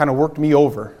kind of worked me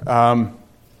over.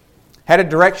 Had a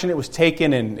direction it was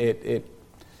taken, and it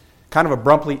kind of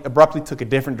abruptly took a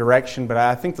different direction, but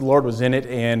I think the Lord was in it,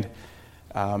 and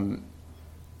we're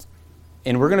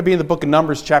going to be in the book of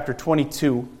Numbers, chapter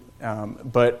 22,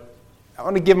 but I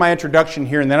want to give my introduction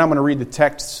here, and then I'm going to read the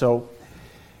text. So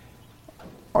I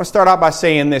want to start out by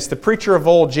saying this. The preacher of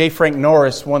old, J. Frank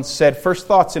Norris, once said, "First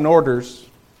thoughts and orders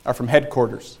are from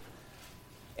headquarters.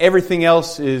 Everything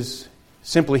else is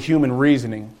simply human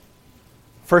reasoning."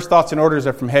 First thoughts and orders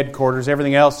are from headquarters.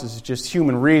 Everything else is just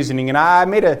human reasoning. And I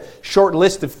made a short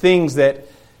list of things that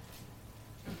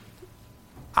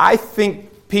I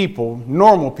think people,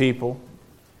 normal people,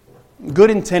 good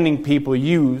intending people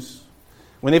use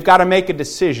when they've got to make a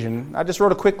decision. I just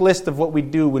wrote a quick list of what we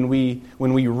do when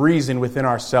we reason within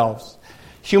ourselves.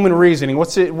 Human reasoning,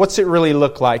 what's it really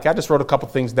look like? I just wrote a couple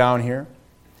things down here.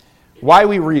 Why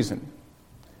we reason.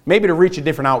 Maybe to reach a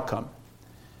different outcome.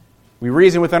 We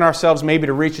reason within ourselves maybe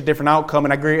to reach a different outcome,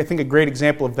 and I think a great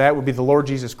example of that would be the Lord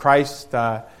Jesus Christ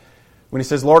when He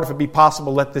says, "Lord, if it be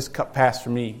possible, let this cup pass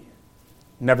from me.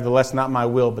 Nevertheless, not my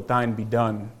will, but thine be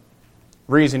done."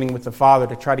 Reasoning with the Father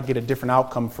to try to get a different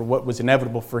outcome for what was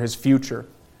inevitable for His future.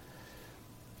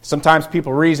 Sometimes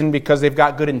people reason because they've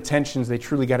got good intentions. They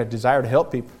truly got a desire to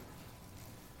help people.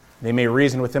 They may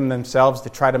reason within themselves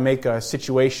to try to make a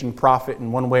situation profit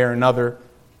in one way or another.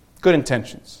 Good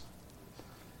intentions.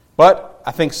 But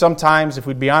I think sometimes, if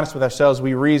we'd be honest with ourselves,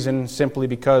 we reason simply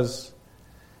because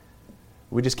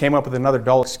we just came up with another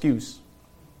dull excuse.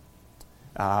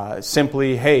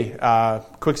 Simply,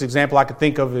 quick example I could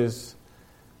think of is,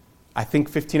 I think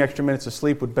 15 extra minutes of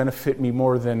sleep would benefit me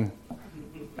more than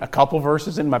a couple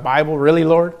verses in my Bible. Really,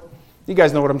 Lord? You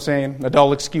guys know what I'm saying. A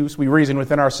dull excuse. We reason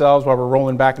within ourselves while we're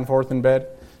rolling back and forth in bed.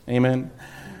 Amen.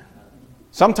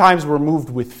 Sometimes we're moved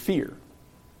with fear.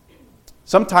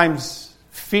 Sometimes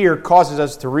fear causes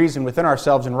us to reason within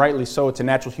ourselves, and rightly so. It's a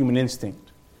natural human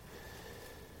instinct.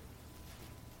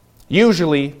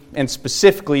 Usually, and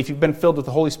specifically, if you've been filled with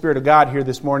the Holy Spirit of God here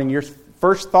this morning, your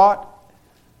first thought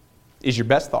is your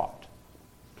best thought.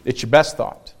 It's your best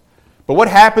thought. But what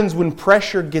happens when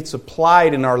pressure gets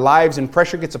applied in our lives, and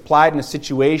pressure gets applied in a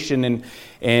situation,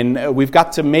 and we've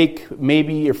got to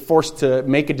you're forced to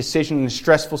make a decision in a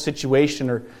stressful situation,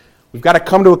 or we've got to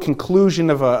come to a conclusion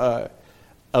of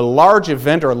a large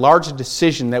event or a large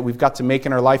decision that we've got to make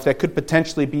in our life that could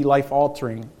potentially be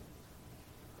life-altering.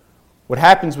 What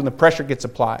happens when the pressure gets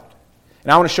applied?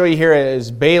 And I want to show you here, as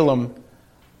Balaam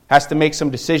has to make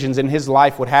some decisions in his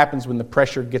life, what happens when the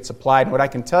pressure gets applied. And what I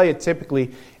can tell you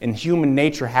typically in human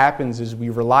nature happens is we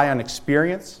rely on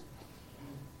experience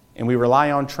and we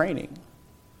rely on training.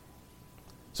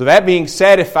 So that being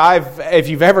said, if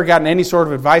you've ever gotten any sort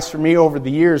of advice from me over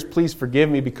the years, please forgive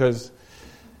me, because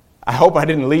I hope I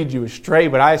didn't lead you astray,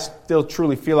 but I still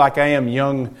truly feel like I am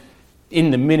young in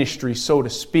the ministry, so to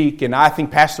speak. And I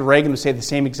think Pastor Reagan would say the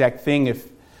same exact thing. If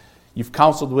you've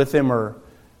counseled with him or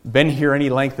been here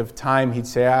any length of time, he'd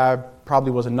say, "I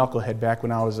probably was a knucklehead back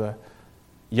when I was a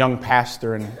young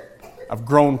pastor, and I've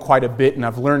grown quite a bit, and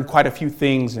I've learned quite a few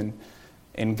things, and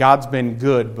God's been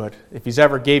good." But if he's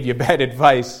ever gave you bad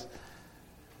advice,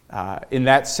 in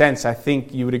that sense, I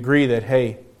think you would agree that,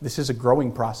 hey, this is a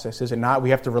growing process, is it not? We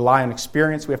have to rely on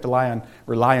experience. We have to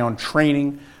rely on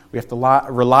training. We have to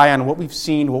rely on what we've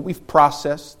seen, what we've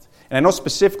processed. And I know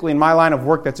specifically in my line of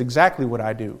work, that's exactly what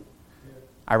I do.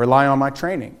 I rely on my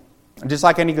training. And just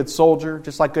like any good soldier,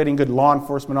 just like any good law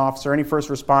enforcement officer, any first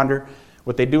responder,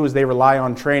 what they do is they rely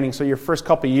on training. So your first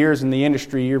couple of years in the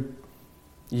industry, you're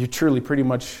pretty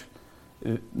much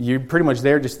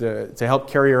there just to help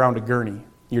carry around a gurney.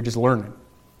 You're just learning.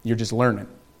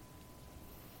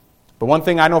 But one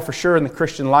thing I know for sure in the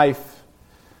Christian life,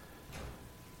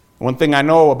 one thing I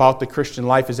know about the Christian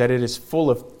life is that it is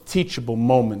full of teachable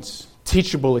moments,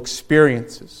 teachable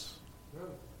experiences.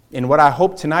 And what I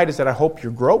hope tonight is that I hope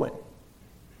you're growing.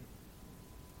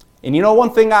 And you know,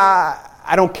 one thing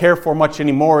I don't care for much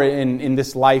anymore in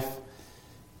this life,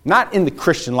 not in the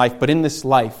Christian life, but in this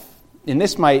life, and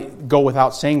this might go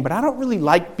without saying, but I don't really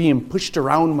like being pushed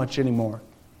around much anymore.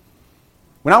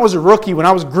 When I was a rookie, when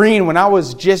I was green, when I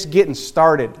was just getting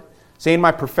started, say in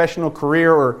my professional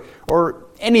career or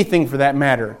anything for that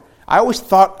matter, I always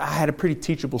thought I had a pretty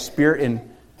teachable spirit. And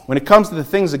when it comes to the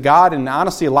things of God, and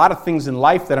honestly a lot of things in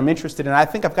life that I'm interested in, I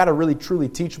think I've got a really truly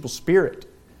teachable spirit.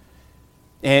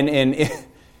 And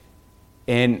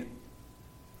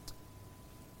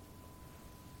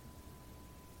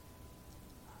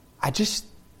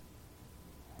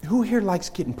who here likes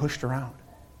getting pushed around?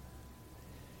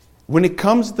 When it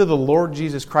comes to the Lord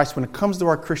Jesus Christ, when it comes to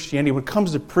our Christianity, when it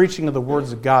comes to preaching of the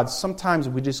words of God, sometimes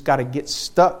we just got to get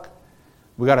stuck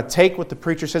We got to take what the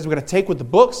preacher says. We got to take what the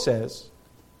book says.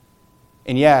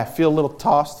 And yeah, feel a little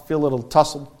tossed, feel a little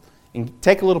tussled, and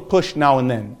take a little push now and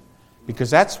then. Because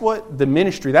that's what the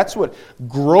ministry, that's what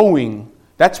growing,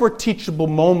 that's where teachable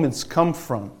moments come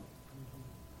from.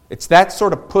 It's that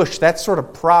sort of push, that sort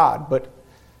of prod. But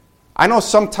I know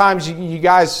sometimes you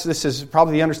guys, this is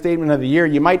probably the understatement of the year,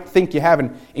 you might think you have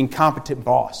an incompetent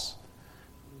boss.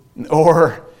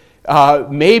 Or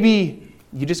maybe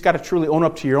you just got to truly own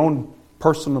up to your own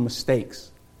personal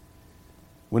mistakes.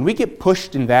 When we get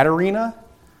pushed in that arena,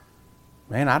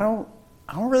 man, I don't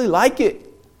really like it.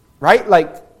 Right?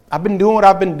 Like, I've been doing what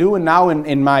I've been doing now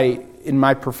in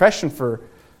my profession for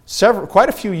quite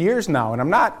a few years now, and I'm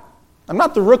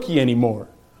not the rookie anymore.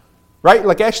 Right?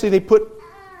 Like, actually they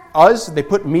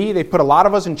put me, they put a lot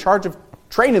of us in charge of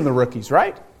training the rookies,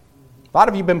 right? A lot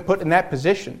of you have been put in that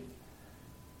position.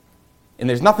 And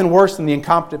there's nothing worse than the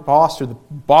incompetent boss or the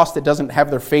boss that doesn't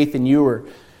have their faith in you. Or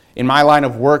in my line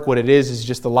of work, what it is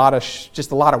just a lot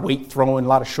of weight throwing, a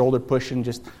lot of shoulder pushing,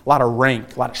 just a lot of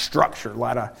rank, a lot of structure, a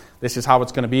lot of this is how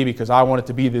it's going to be because I want it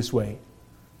to be this way.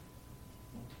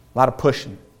 A lot of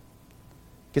pushing.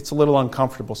 Gets a little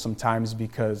uncomfortable sometimes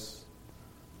because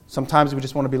sometimes we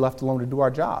just want to be left alone to do our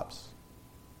jobs.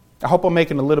 I hope I'm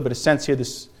making a little bit of sense here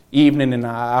this evening, and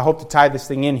I hope to tie this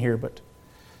thing in here, but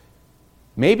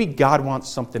maybe God wants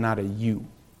something out of you.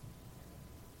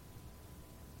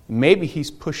 Maybe He's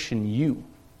pushing you,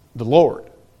 the Lord.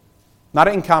 Not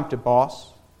an incompetent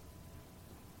boss.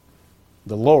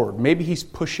 The Lord. Maybe He's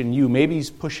pushing you. Maybe He's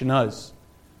pushing us.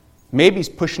 Maybe He's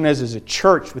pushing us as a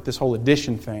church with this whole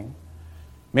addition thing.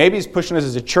 Maybe He's pushing us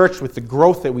as a church with the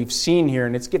growth that we've seen here,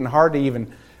 and it's getting hard to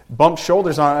even bump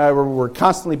shoulders on. We're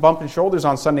constantly bumping shoulders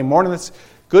on Sunday morning. That's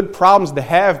good problems to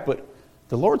have, but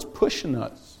the Lord's pushing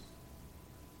us.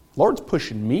 The Lord's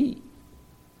pushing me.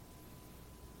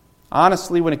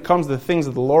 Honestly, when it comes to the things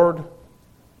of the Lord,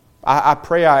 I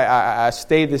pray I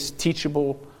stay this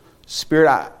teachable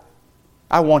spirit.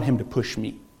 I want Him to push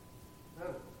me.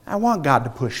 I want God to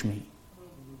push me.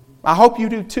 I hope you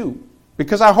do too,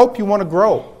 because I hope you want to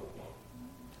grow.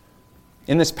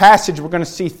 In this passage, we're going to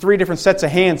see 3 different sets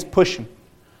of hands pushing.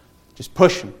 Just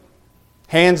pushing.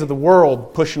 Hands of the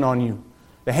world pushing on you.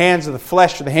 The hands of the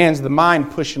flesh or the hands of the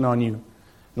mind pushing on you.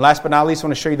 And last but not least, I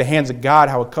want to show you the hands of God,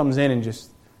 how it comes in and just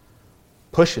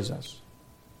pushes us.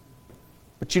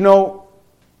 But you know,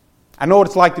 I know what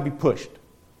it's like to be pushed.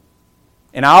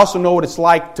 And I also know what it's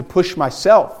like to push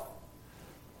myself.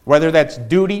 Whether that's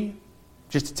duty,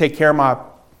 just to take care of my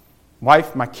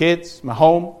wife, my kids, my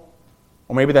home,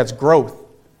 or maybe that's growth.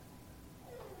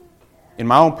 In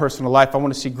my own personal life, I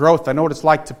want to see growth. I know what it's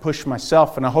like to push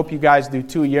myself, and I hope you guys do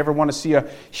too. You ever want to see a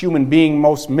human being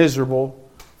most miserable?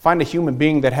 Find a human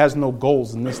being that has no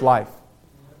goals in this life.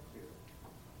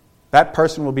 That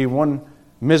person will be one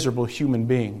miserable human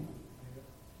being.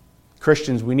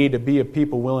 Christians, we need to be a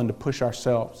people willing to push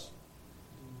ourselves.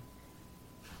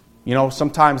 You know,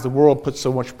 sometimes the world puts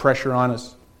so much pressure on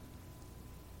us.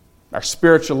 Our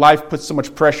spiritual life puts so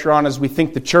much pressure on us. We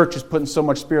think the church is putting so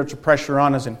much spiritual pressure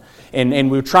on us.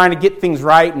 And we're trying to get things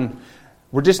right. And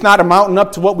we're just not amounting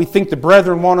up to what we think the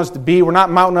brethren want us to be. We're not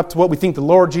mounting up to what we think the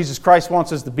Lord Jesus Christ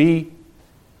wants us to be.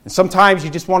 And sometimes you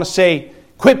just want to say,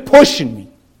 quit pushing me.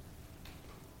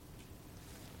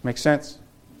 Make sense?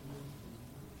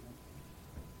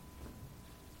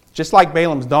 Just like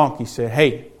Balaam's donkey said,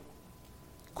 hey,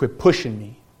 quit pushing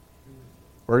me.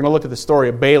 We're going to look at the story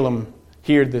of Balaam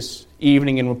here this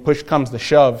evening, and when push comes to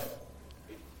shove,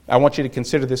 I want you to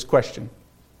consider this question.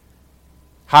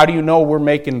 How do you know we're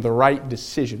making the right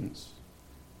decisions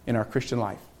in our Christian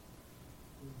life?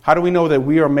 How do we know that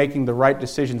we are making the right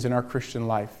decisions in our Christian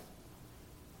life?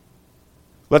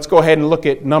 Let's go ahead and look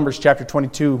at Numbers chapter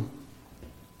 22.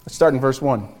 Let's start in verse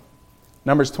 1.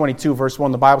 Numbers 22, verse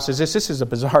 1, the Bible says this. This is a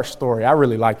bizarre story. I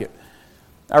really like it.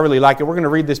 We're going to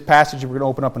read this passage, and we're going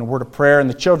to open up in a word of prayer. And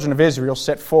the children of Israel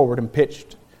set forward and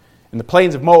pitched in the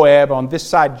plains of Moab on this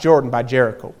side Jordan by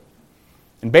Jericho.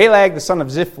 And Balak, the son of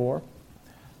Ziphor,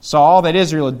 saw all that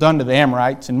Israel had done to the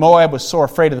Amorites, and Moab was sore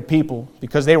afraid of the people,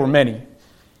 because they were many.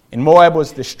 And Moab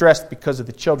was distressed because of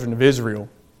the children of Israel.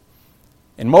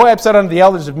 And Moab said unto the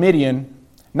elders of Midian,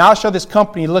 now shall this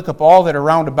company lick up all that are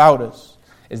round about us,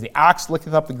 as the ox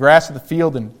licketh up the grass of the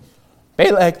field. And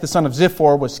Balak the son of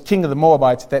Ziphor was king of the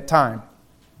Moabites at that time.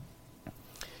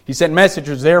 He sent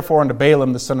messengers therefore unto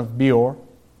Balaam the son of Beor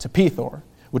to Pethor,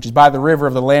 which is by the river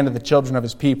of the land of the children of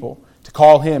his people, to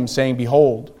call him, saying,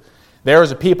 behold, there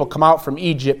is a people come out from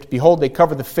Egypt. Behold, they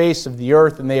cover the face of the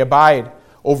earth, and they abide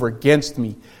over against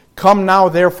me. Come now,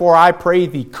 therefore, I pray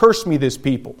thee, curse me this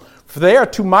people, for they are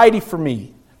too mighty for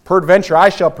me. Peradventure I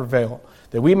shall prevail.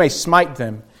 that we may smite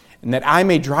them, and that I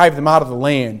may drive them out of the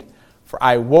land. For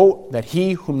I wot that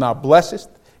he whom thou blessest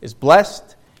is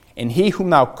blessed, and he whom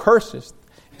thou cursest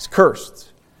is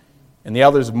cursed. And the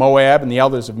elders of Moab and the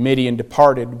elders of Midian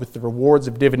departed with the rewards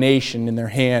of divination in their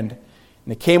hand. And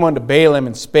they came unto Balaam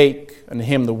and spake unto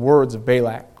him the words of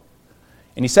Balak.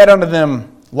 And he said unto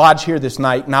them, Lodge here this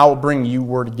night, and I will bring you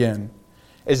word again.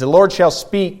 As the Lord shall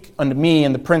speak unto me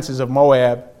and the princes of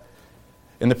Moab,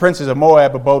 and the princes of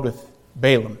Moab abode with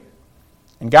Balaam.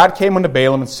 And God came unto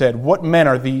Balaam and said, What men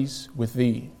are these with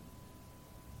thee?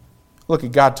 Look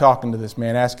at God talking to this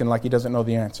man, asking like he doesn't know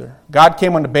the answer. God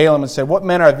came unto Balaam and said, What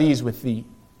men are these with thee?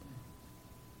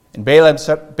 And Balaam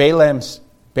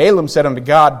said unto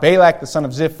God, Balak the son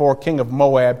of Ziphor, king of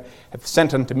Moab, hath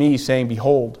sent unto me, saying,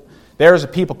 Behold, there is a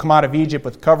people come out of Egypt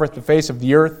which covereth the face of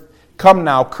the earth. Come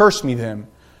now, curse me them.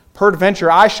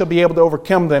 Peradventure I shall be able to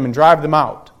overcome them and drive them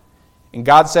out. And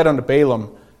God said unto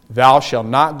Balaam, Thou shalt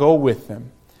not go with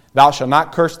them. Thou shalt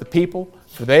not curse the people,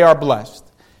 for they are blessed.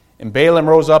 And Balaam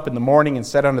rose up in the morning and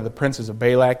said unto the princes of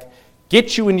Balak,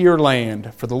 Get you into your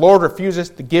land, for the Lord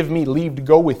refuseth to give me leave to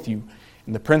go with you.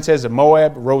 And the princes of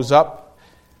Moab rose up,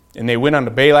 and they went unto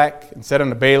Balak, and said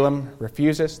unto Balaam,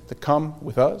 Refusest to come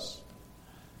with us?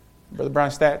 Brother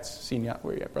Brian Stats, seeing you out.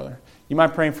 Where you at, brother? You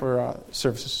mind praying for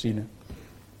services this evening?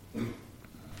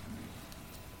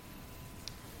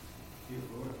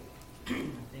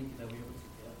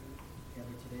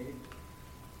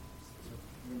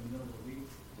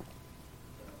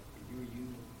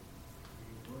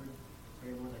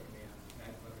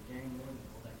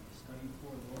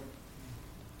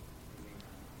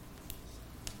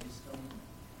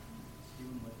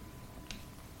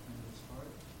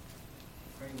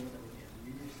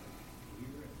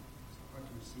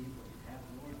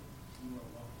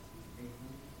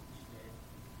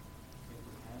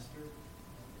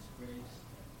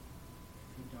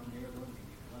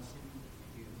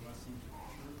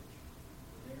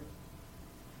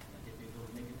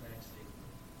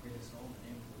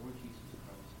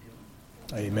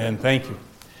 Amen. Thank you.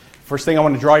 First thing I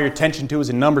want to draw your attention to is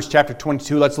in Numbers chapter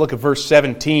 22. Let's look at verse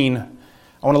 17.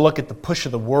 I want to look at the push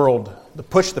of the world, the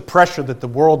pressure that the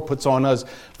world puts on us.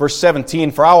 Verse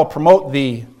 17, For I will promote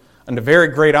thee unto very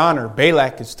great honor.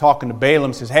 Balak is talking to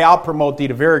Balaam, says, Hey, I'll promote thee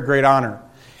to very great honor.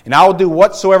 And I will do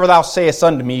whatsoever thou sayest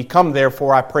unto me. Come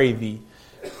therefore, I pray thee.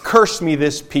 Curse me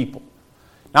this people.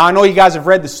 Now, I know you guys have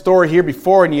read the story here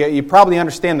before, and you probably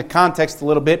understand the context a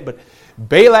little bit, but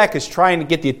Balak is trying to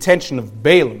get the attention of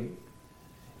Balaam.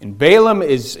 And Balaam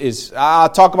is I'll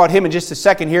talk about him in just a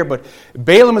second here, but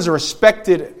Balaam is a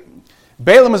respected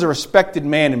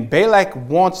man, and Balak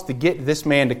wants to get this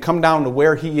man to come down to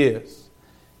where he is.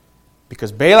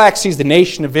 Because Balak sees the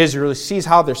nation of Israel, he sees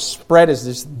how they're spread as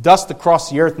this dust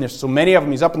across the earth, and there's so many of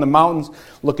them. He's up in the mountains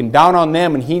looking down on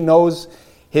them, and he knows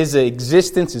his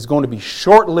existence is going to be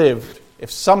short-lived if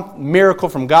some miracle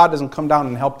from God doesn't come down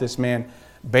and help this man,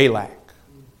 Balak.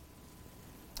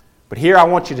 But here I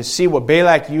want you to see what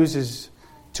Balak uses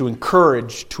to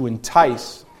encourage, to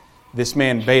entice this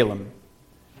man Balaam.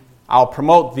 I'll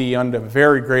promote thee unto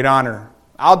very great honor.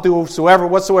 I'll do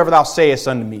whatsoever thou sayest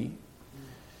unto me.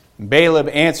 And Balaam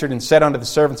answered and said unto the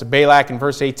servants of Balak in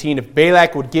verse 18, If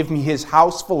Balak would give me his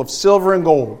house full of silver and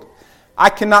gold, I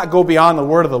cannot go beyond the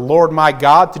word of the Lord my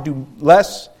God to do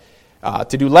less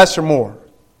or more.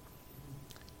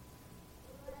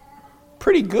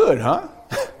 Pretty good, huh?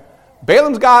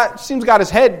 Balaam's seems got his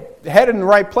head in the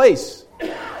right place.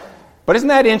 But isn't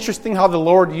that interesting how the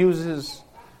Lord uses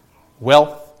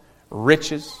wealth,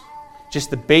 riches, just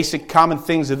the basic common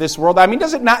things of this world? I mean,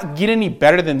 does it not get any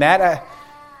better than that?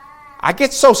 I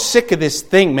get so sick of this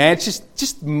thing, man. It's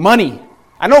just money.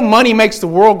 I know money makes the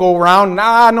world go round.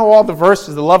 I know all the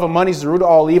verses. The love of money is the root of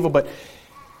all evil. But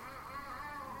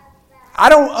I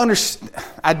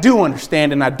do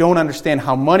understand, and I don't understand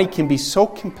how money can be so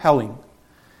compelling.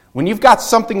 When you've got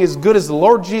something as good as the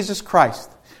Lord Jesus Christ,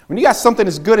 when you got something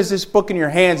as good as this book in your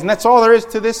hands, and that's all there is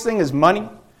to this thing is money.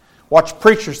 Watch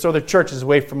preachers throw their churches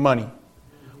away for money.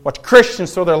 Watch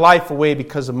Christians throw their life away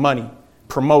because of money,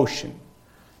 promotion,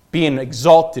 being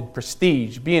exalted,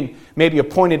 prestige, being maybe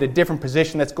appointed a different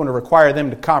position that's going to require them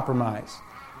to compromise.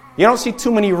 You don't see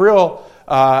too many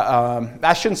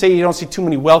I shouldn't say you don't see too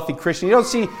many wealthy Christians. You don't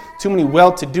see too many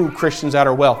well-to-do Christians that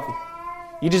are wealthy.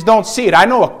 You just don't see it. I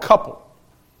know a couple.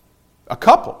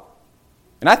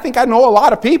 And I think I know a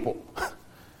lot of people.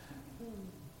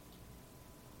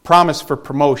 Promise for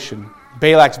promotion.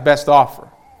 Balak's best offer.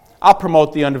 I'll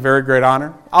promote thee unto very great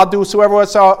honor. I'll do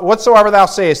whatsoever thou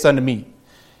sayest unto me.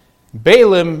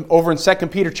 Balaam, over in 2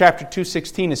 Peter chapter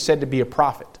 2:16, is said to be a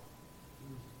prophet.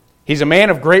 He's a man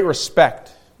of great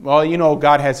respect. Well, you know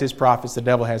God has his prophets, the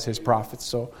devil has his prophets.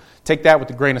 So take that with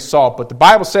a grain of salt. But the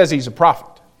Bible says he's a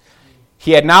prophet.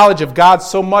 He had knowledge of God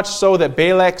so much so that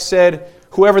Balak said,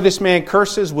 whoever this man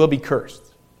curses will be cursed.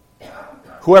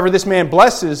 Whoever this man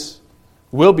blesses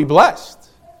will be blessed.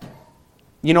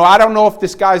 You know, I don't know if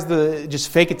this guy's the just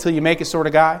fake it till you make it sort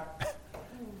of guy.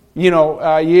 You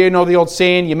know the old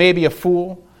saying, you may be a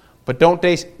fool, but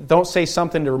don't say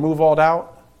something to remove all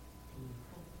doubt.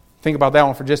 Think about that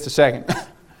one for just a second.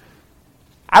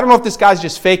 I don't know if this guy's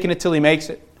just faking it till he makes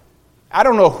it. I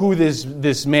don't know who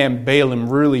this man Balaam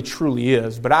really truly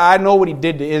is, but I know what he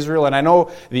did to Israel, and I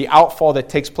know the outfall that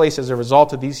takes place as a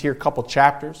result of these here couple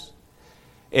chapters.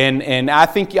 And I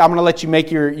think I'm going to let you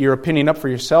make your opinion up for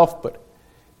yourself, but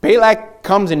Balak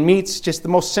comes and meets just the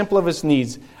most simple of his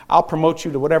needs. I'll promote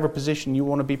you to whatever position you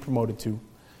want to be promoted to.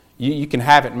 You can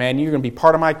have it, man. You're going to be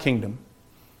part of my kingdom.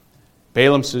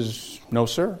 Balaam says, no,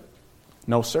 sir.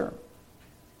 No, sir.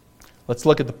 Let's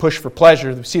look at the push for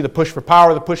pleasure. We see the push for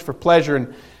power, the push for pleasure,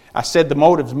 and I said the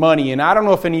motive's money. And I don't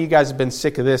know if any of you guys have been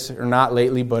sick of this or not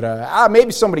lately, but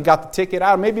maybe somebody got the ticket.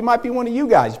 Maybe it might be one of you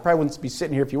guys. You probably wouldn't be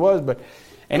sitting here if you was, but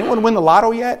anyone win the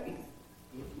lotto yet?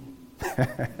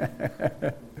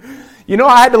 You know,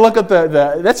 I had to look up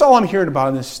that's all I'm hearing about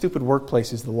in this stupid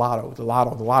workplace is the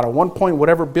lotto. 1 point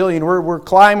whatever billion. We're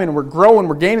climbing, we're growing,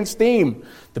 we're gaining steam.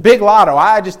 The big lotto.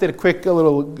 I just did a quick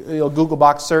little Google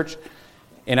box search.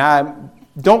 And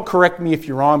don't correct me if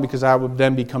you're wrong because I would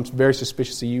then become very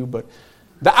suspicious of you. But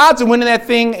the odds of winning that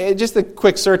thing, just a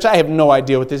quick search, I have no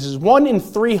idea what this is. 1 in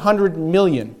 300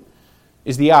 million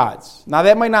is the odds. Now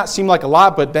that might not seem like a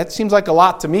lot, but that seems like a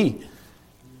lot to me.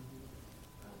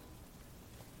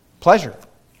 Pleasure.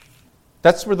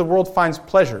 That's where the world finds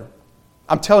pleasure.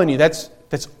 I'm telling you, that's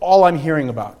all I'm hearing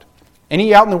about.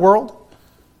 Any out in the world?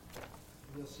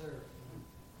 Yes, sir.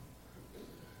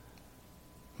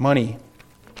 Money.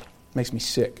 Makes me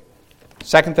sick.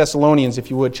 2 Thessalonians,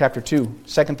 if you would, chapter 2.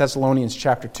 2 Thessalonians,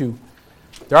 chapter 2.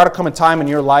 There ought to come a time in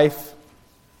your life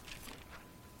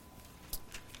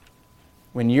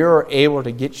when you're able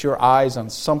to get your eyes on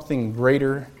something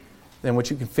greater than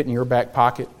what you can fit in your back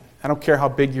pocket. I don't care how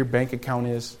big your bank account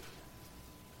is.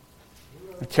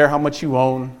 I don't care how much you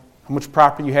own, how much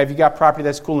property you have. If you got property,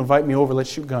 that's cool. Invite me over. Let's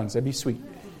shoot guns. That'd be sweet.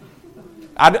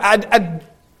 I'd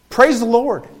praise the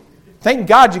Lord. Thank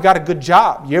God you got a good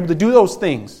job. You're able to do those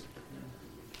things.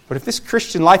 But if this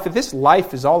Christian life, if this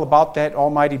life is all about that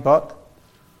almighty buck,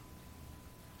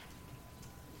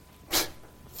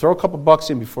 throw a couple bucks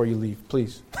in before you leave,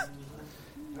 please.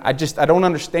 I don't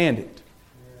understand it.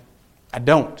 I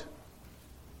don't.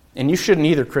 And you shouldn't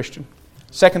either, Christian.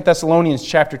 2 Thessalonians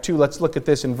chapter 2, let's look at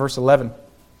this in verse 11.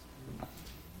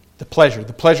 The pleasure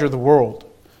of the world.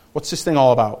 What's this thing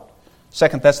all about? 2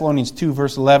 Thessalonians 2,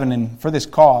 verse 11, and for this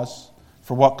cause.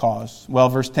 For what cause? Well,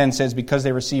 verse 10 says, because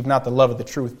they received not the love of the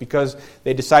truth, because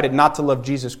they decided not to love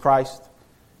Jesus Christ,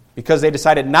 because they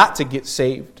decided not to get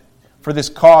saved. For this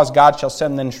cause, God shall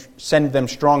send them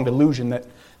strong delusion that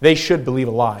they should believe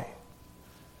a lie,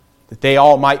 that they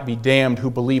all might be damned who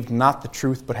believed not the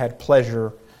truth, but had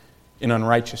pleasure in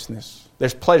unrighteousness.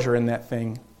 There's pleasure in that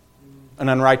thing, in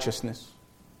unrighteousness.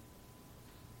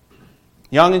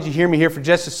 Youngins, you hear me here for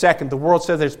just a second. The world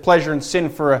says there's pleasure in sin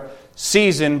for a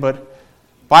season, but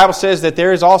the Bible says that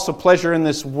there is also pleasure in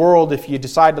this world if you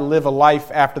decide to live a life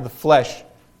after the flesh.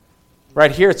 Right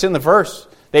here, it's in the verse.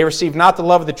 They received not the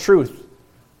love of the truth.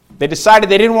 They decided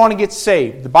they didn't want to get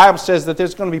saved. The Bible says that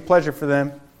there's going to be pleasure for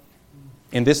them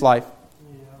in this life.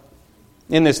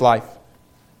 In this life.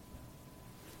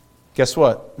 Guess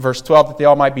what? Verse 12, that they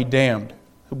all might be damned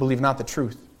who believe not the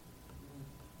truth.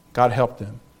 God help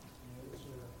them.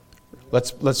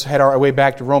 Let's head our way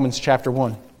back to Romans chapter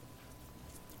 1.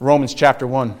 Romans chapter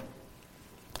 1.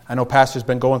 I know Pastor's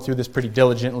been going through this pretty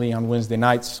diligently on Wednesday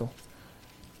nights, so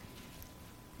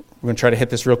we're going to try to hit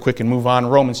this real quick and move on.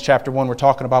 Romans chapter 1, we're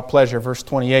talking about pleasure, verse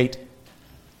 28.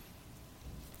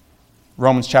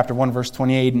 Romans chapter 1, verse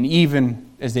 28. And even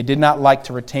as they did not like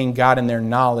to retain God in their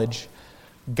knowledge,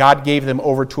 God gave them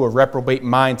over to a reprobate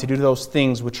mind to do those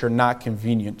things which are not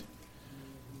convenient.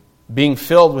 Being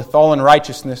filled with all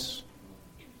unrighteousness.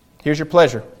 Here's your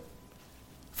pleasure.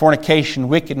 Fornication,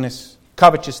 wickedness,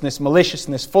 covetousness,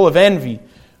 maliciousness, full of envy,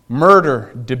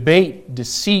 murder, debate,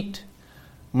 deceit,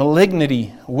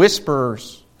 malignity,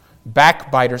 whisperers,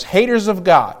 backbiters, haters of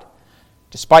God,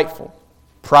 despiteful,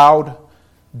 proud,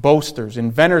 boasters,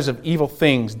 inventors of evil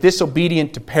things,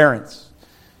 disobedient to parents,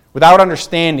 without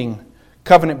understanding,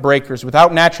 covenant breakers,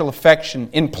 without natural affection,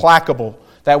 implacable.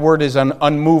 That word is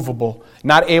unmovable,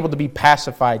 not able to be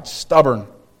pacified, stubborn,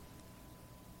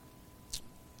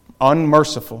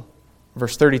 unmerciful,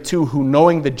 Verse 32, who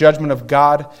knowing the judgment of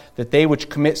God, that they which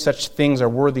commit such things are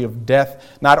worthy of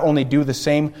death, not only do the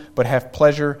same, but have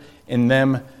pleasure in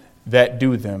them that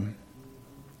do them.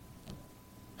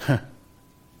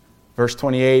 Verse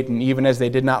 28, and even as they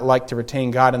did not like to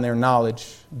retain God in their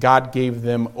knowledge, God gave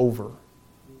them over.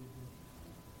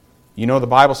 You know, the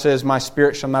Bible says, my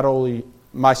spirit shall not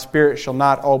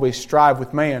always strive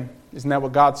with man. Isn't that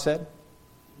what God said?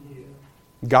 Yeah.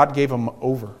 God gave them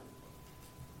over.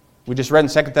 We just read in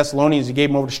 2 Thessalonians, He gave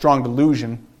them over to strong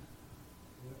delusion.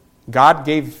 God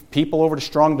gave people over to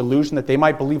strong delusion that they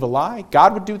might believe a lie.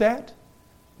 God would do that?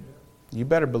 You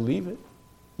better believe it.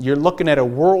 You're looking at a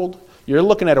world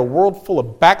full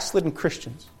of backslidden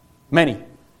Christians. Many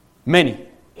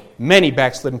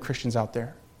backslidden Christians out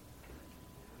there.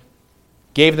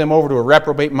 Gave them over to a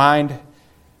reprobate mind.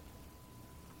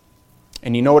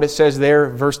 And you know what it says there,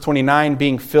 verse 29,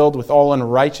 being filled with all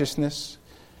unrighteousness.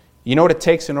 You know what it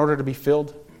takes in order to be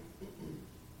filled?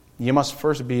 You must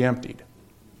first be emptied.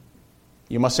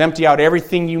 You must empty out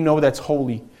everything you know that's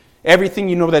holy, everything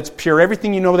you know that's pure,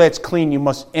 everything you know that's clean. You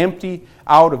must empty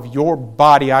out of your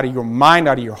body, out of your mind,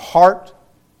 out of your heart.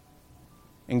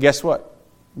 And guess what?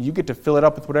 You get to fill it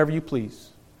up with whatever you please.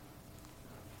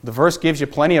 The verse gives you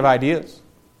plenty of ideas.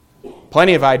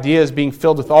 Plenty of ideas, being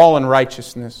filled with all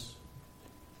unrighteousness.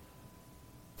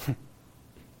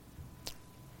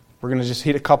 We're going to just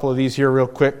hit a couple of these here real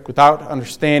quick without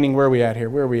understanding where we at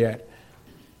here. Where are we at?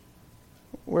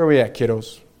 Where are we at,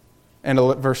 kiddos? End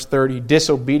of verse 30.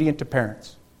 Disobedient to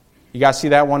parents. You guys see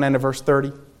that one, end of verse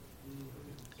 30?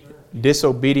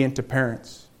 Disobedient to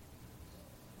parents.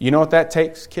 You know what that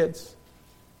takes, kids?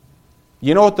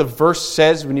 You know what the verse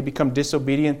says when you become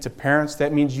disobedient to parents?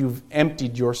 That means you've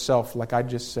emptied yourself, like I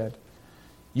just said.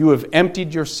 You have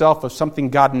emptied yourself of something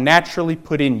God naturally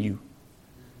put in you.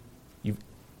 You've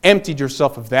emptied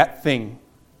yourself of that thing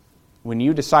when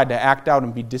you decide to act out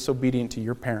and be disobedient to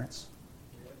your parents.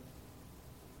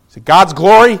 Is it God's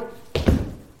glory?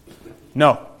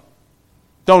 No.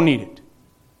 Don't need it.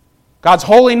 God's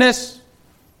holiness,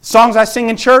 songs I sing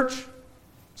in church,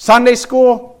 Sunday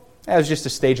school, that was just a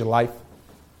stage of life.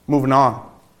 Moving on.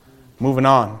 Moving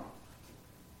on.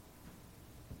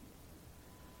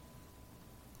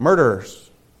 Murderers.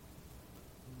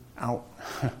 Out.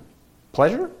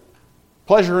 Pleasure?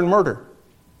 Pleasure in murder.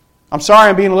 I'm sorry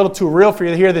I'm being a little too real for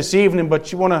you here this evening,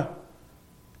 but you want to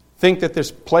think that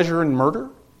there's pleasure in murder?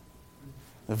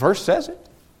 The verse says it.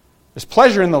 There's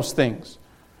pleasure in those things.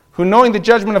 Who knowing the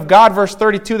judgment of God, verse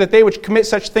 32, that they which commit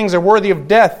such things are worthy of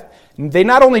death, they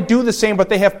not only do the same, but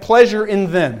they have pleasure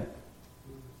in them.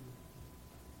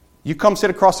 You come sit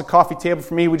across the coffee table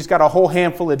for me. We just got a whole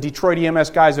handful of Detroit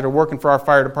EMS guys that are working for our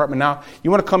fire department now.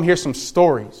 You want to come hear some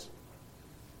stories.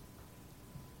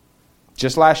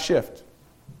 Just last shift.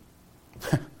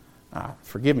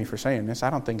 Forgive me for saying this.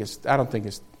 I don't think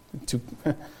it's too...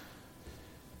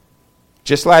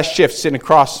 Just last shift, sitting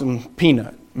across some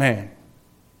Peanut. Man,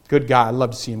 good guy. I'd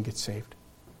love to see him get saved.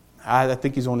 I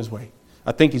think he's on his way.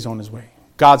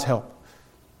 God's help.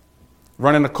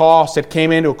 Running a call, said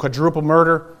came into a quadruple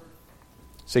murder.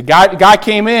 Said guy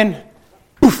came in,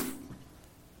 poof,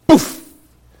 poof,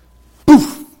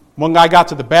 poof. One guy got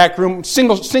to the back room,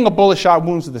 single bullet shot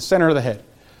wounds to the center of the head.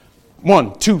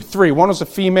 1, 2, 3. One was a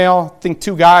female, I think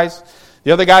 2 guys.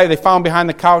 The other guy they found behind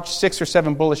the couch, 6 or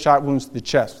 7 bullet shot wounds to the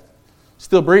chest.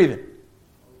 Still breathing.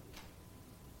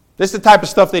 This is the type of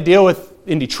stuff they deal with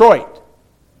in Detroit.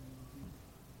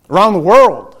 Around the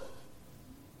world.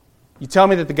 You tell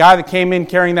me that the guy that came in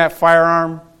carrying that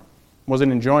firearm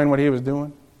wasn't enjoying what he was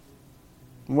doing?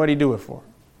 What did he do it for?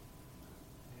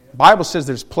 The Bible says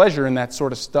there's pleasure in that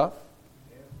sort of stuff.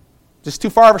 Just too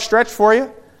far of a stretch for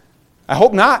you? I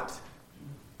hope not.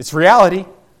 It's reality.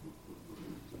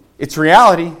 It's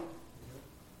reality.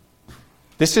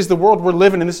 This is the world we're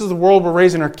living in. This is the world we're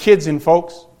raising our kids in,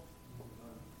 folks.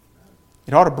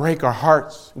 It ought to break our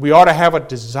hearts. We ought to have a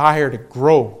desire to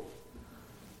grow,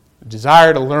 a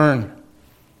desire to learn.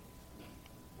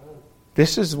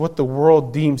 This is what the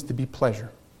world deems to be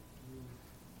pleasure.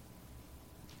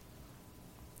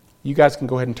 You guys can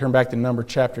go ahead and turn back to Numbers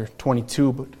chapter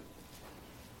 22. But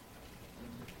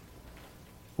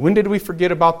when did we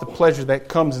forget about the pleasure that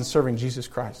comes in serving Jesus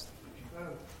Christ?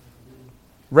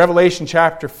 Revelation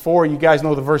chapter 4, you guys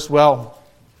know the verse well.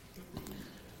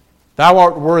 Thou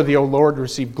art worthy, O Lord, to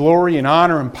receive glory and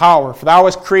honor and power, for thou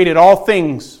hast created all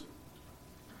things.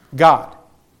 God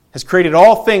has created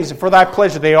all things, and for thy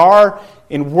pleasure they are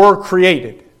and were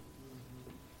created.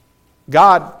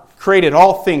 God created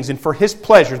all things, and for his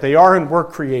pleasure they are and were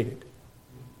created.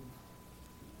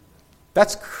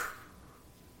 That's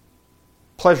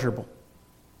pleasurable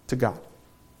to God.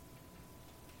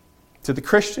 To the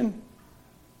Christian,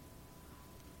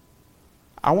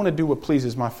 I want to do what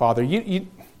pleases my Father. You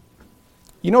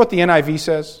know what the NIV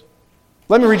says?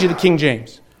 Let me read you the King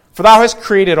James. For thou hast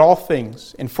created all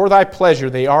things, and for thy pleasure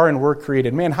they are and were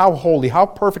created. Man, how holy, how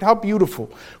perfect, how beautiful.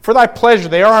 For thy pleasure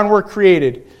they are and were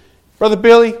created. Brother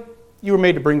Billy, you were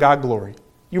made to bring God glory.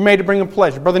 You were made to bring Him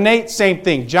pleasure. Brother Nate, same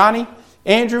thing. Johnny,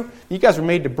 Andrew, you guys were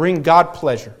made to bring God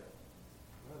pleasure.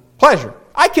 Pleasure.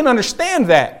 I can understand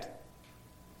that.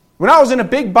 When I was in a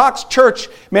big box church,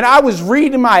 man, I was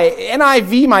reading my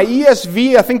NIV, my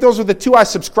ESV. I think those were the two I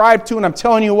subscribed to. And I'm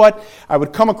telling you what, I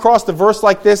would come across the verse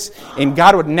like this, and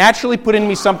God would naturally put in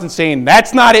me something saying,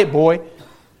 that's not it, boy.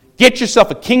 Get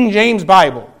yourself a King James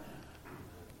Bible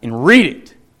and read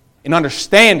it and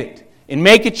understand it and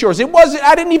make it yours.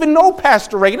 I didn't even know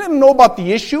Pastor Reagan. I didn't know about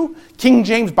the issue, King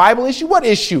James Bible issue. What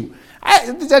issue?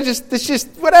 It's just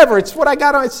whatever. It's what I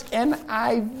got on. It's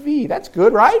NIV. That's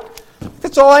good, right?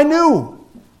 That's all I knew.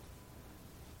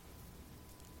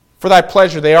 For thy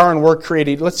pleasure they are and were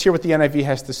created. Let's hear what the NIV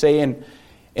has to say.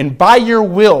 And by your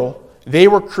will they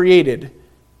were created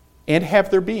and have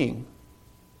their being.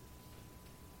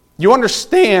 You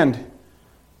understand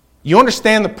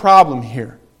the problem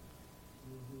here.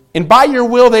 And by your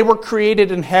will they were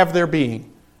created and have their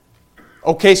being.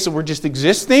 Okay, so we're just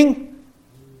existing?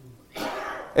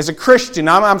 As a Christian,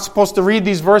 I'm supposed to read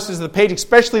these verses of the page,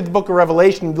 especially the book of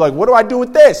Revelation, and be like, what do I do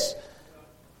with this?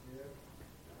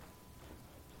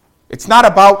 It's not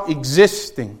about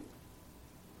existing.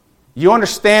 You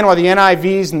understand why the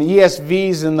NIVs and the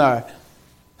ESVs and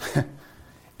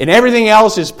and everything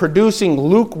else is producing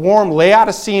lukewarm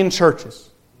Laodicean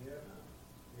churches.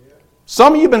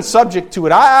 Some of you have been subject to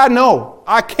it. I know.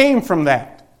 I came from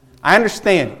that. I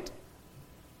understand it.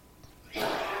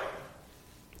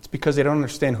 Because they don't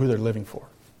understand who they're living for.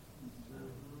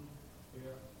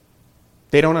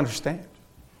 They don't understand.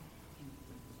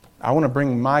 I want to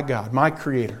bring my God, my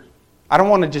Creator. I don't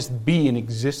want to just be and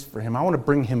exist for Him. I want to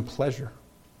bring Him pleasure.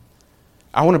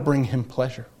 I want to bring Him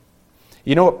pleasure.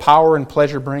 You know what power and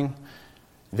pleasure bring?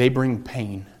 They bring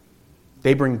pain.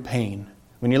 They bring pain.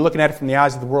 When you're looking at it from the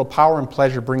eyes of the world, power and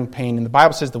pleasure bring pain. And the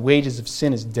Bible says the wages of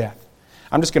sin is death.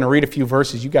 I'm just going to read a few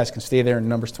verses. You guys can stay there in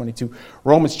Numbers 22.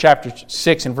 Romans chapter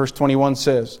 6 and verse 21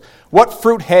 says, what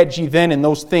fruit had ye then in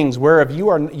those things whereof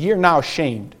ye are now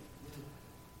ashamed?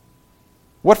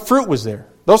 What fruit was there?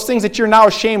 Those things that you're now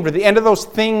ashamed of, the end of those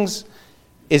things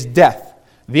is death.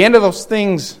 The end of those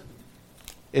things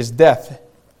is death.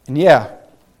 And yeah,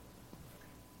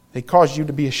 they caused you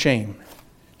to be ashamed.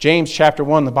 James chapter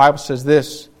 1, the Bible says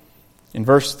this in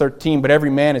verse 13, but every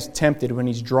man is tempted when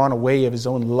he's drawn away of his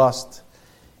own lust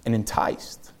and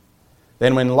enticed.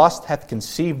 Then when lust hath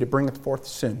conceived, it bringeth forth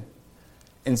sin.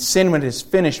 And sin, when it is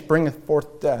finished, bringeth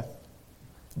forth death.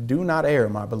 Do not err,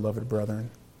 my beloved brethren.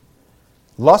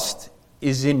 Lust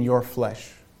is in your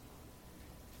flesh.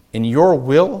 And your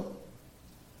will,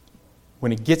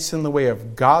 when it gets in the way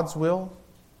of God's will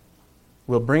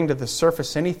bring to the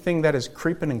surface anything that is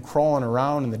creeping and crawling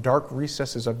around in the dark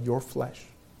recesses of your flesh.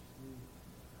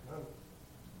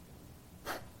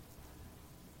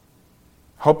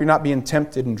 Hope you're not being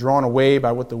tempted and drawn away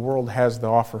by what the world has to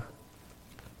offer.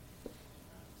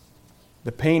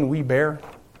 The pain we bear,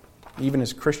 even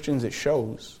as Christians, it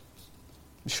shows.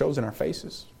 It shows in our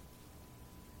faces.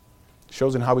 It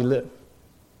shows in how we live.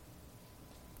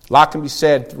 A lot can be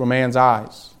said through a man's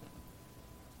eyes.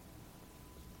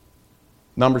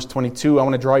 Numbers 22, I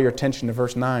want to draw your attention to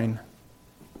verse 9.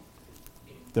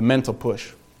 The mental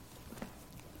push.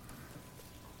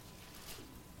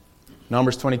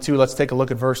 Numbers 22, let's take a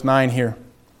look at verse 9 here.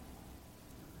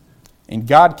 And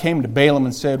God came to Balaam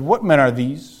and said, what men are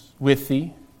these with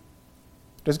thee?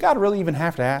 Does God really even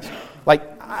have to ask? Like,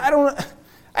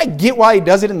 I get why He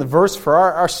does it in the verse for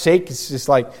our sake. It's just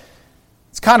like,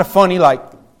 it's kind of funny. Like,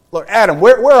 look, Adam,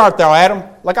 where art thou, Adam?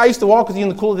 Like, I used to walk with you in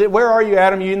the cool day. Where are you,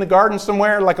 Adam? You in the garden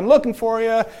somewhere? Like, I'm looking for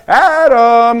you.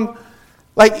 Adam!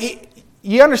 Like,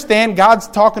 you understand God's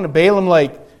talking to Balaam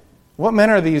like, what men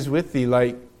are these with thee?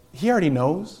 Like, He already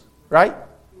knows, right?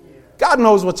 God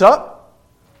knows what's up.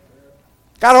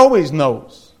 God always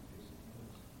knows.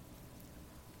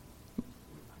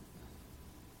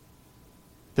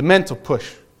 The mental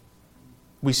push.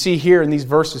 We see here in these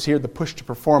verses here the push to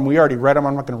perform. We already read them.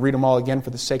 I'm not going to read them all again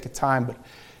for the sake of time. But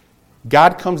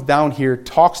God comes down here,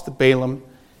 talks to Balaam,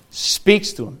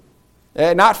 speaks to him.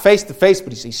 Not face to face,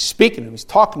 but he's speaking to him. He's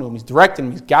talking to him. He's directing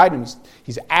him. He's guiding him.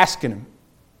 He's asking him.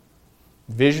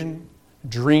 Vision,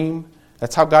 dream.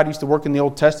 That's how God used to work in the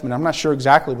Old Testament. I'm not sure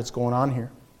exactly what's going on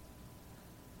here.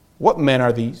 What men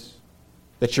are these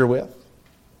that you're with?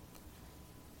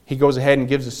 he goes ahead and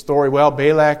gives a story. Well,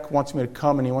 Balak wants me to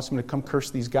come, and he wants me to come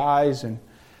curse these guys. And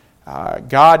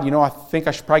God, I think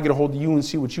I should probably get a hold of you and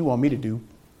see what you want me to do.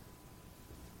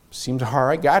 Seems all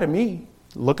right guy to me.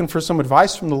 Looking for some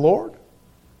advice from the Lord.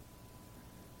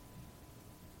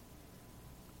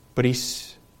 But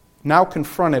he's now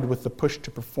confronted with the push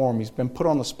to perform. He's been put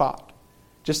on the spot.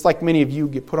 Just like many of you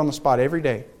get put on the spot every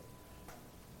day.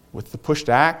 With the push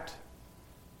to act,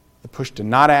 the push to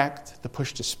not act, the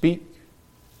push to speak,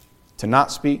 to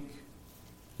not speak.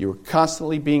 You are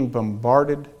constantly being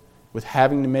bombarded with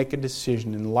having to make a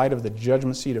decision in light of the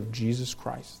judgment seat of Jesus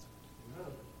Christ.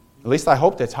 At least I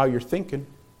hope that's how you're thinking.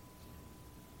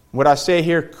 What I say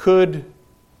here could,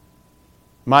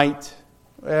 might,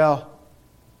 well,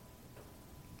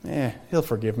 he'll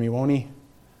forgive me, won't he?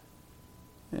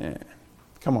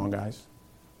 Come on, guys.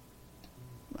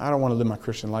 I don't want to live my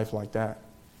Christian life like that.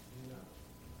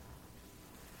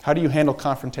 How do you handle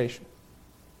confrontation?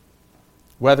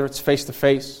 Whether it's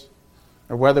face-to-face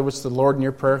or whether it's the Lord in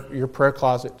your prayer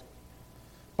closet. The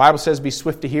Bible says be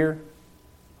swift to hear,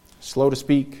 slow to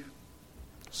speak,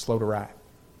 slow to wrath.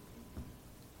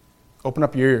 Open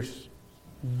up your ears.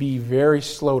 Be very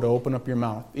slow to open up your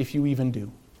mouth, if you even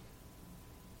do.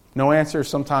 No answer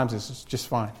sometimes is just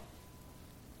fine.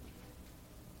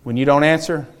 When you don't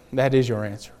answer, that is your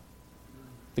answer.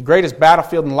 The greatest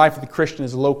battlefield in the life of the Christian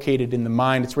is located in the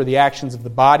mind. It's where the actions of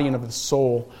the body and of the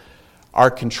soul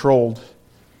are controlled.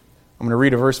 I'm going to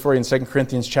read a verse for you in 2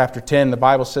 Corinthians chapter 10. The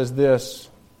Bible says this.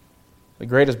 The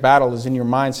greatest battle is in your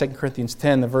mind. 2 Corinthians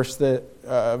 10, verse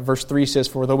 3 says,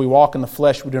 "For though we walk in the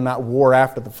flesh, we do not war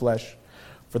after the flesh.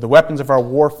 For the weapons of our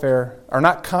warfare are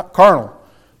not carnal,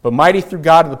 but mighty through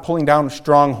God to the pulling down of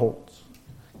strongholds,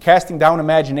 casting down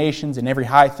imaginations and every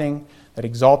high thing that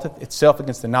exalteth itself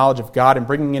against the knowledge of God, and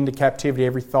bringing into captivity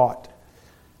every thought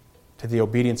to the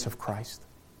obedience of Christ."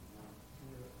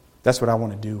 That's what I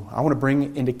want to do. I want to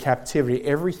bring into captivity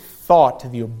every thought to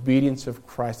the obedience of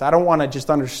Christ. I don't want to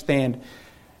just understand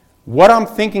what I'm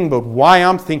thinking, but why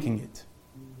I'm thinking it.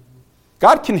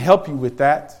 God can help you with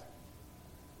that.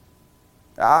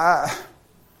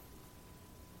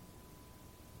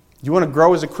 You want to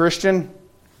grow as a Christian?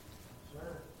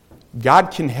 God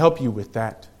can help you with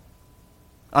that.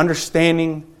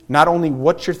 Understanding not only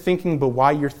what you're thinking, but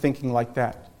why you're thinking like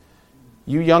that.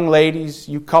 You young ladies,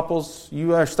 you couples,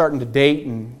 you are starting to date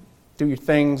and do your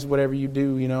things, whatever you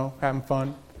do, having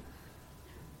fun.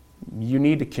 You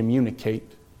need to communicate.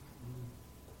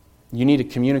 You need to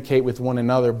communicate with one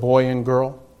another, boy and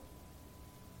girl.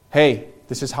 Hey,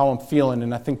 this is how I'm feeling,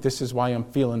 and I think this is why I'm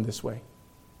feeling this way.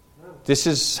 This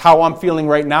is how I'm feeling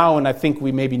right now, and I think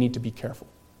we maybe need to be careful.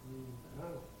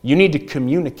 You need to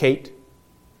communicate.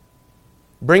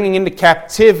 Bringing into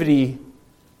captivity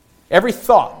every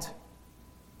thought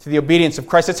to the obedience of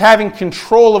Christ. It's having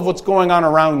control of what's going on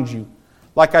around you.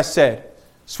 Like I said,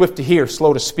 swift to hear,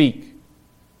 slow to speak.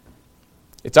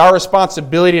 It's our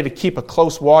responsibility to keep a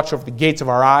close watch over the gates of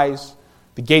our eyes,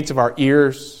 the gates of our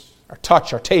ears, our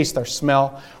touch, our taste, our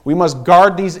smell. We must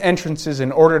guard these entrances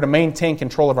in order to maintain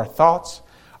control of our thoughts,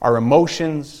 our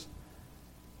emotions,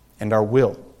 and our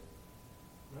will.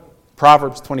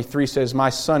 Proverbs 23 says,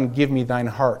 "My son, give me thine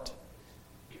heart,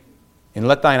 and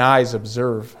let thine eyes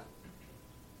observe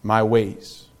my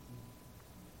ways."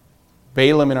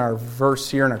 Balaam in our verse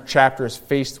here in our chapter is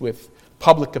faced with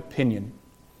public opinion.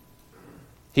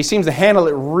 He seems to handle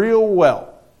it real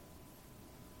well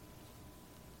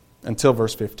until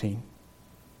verse 15.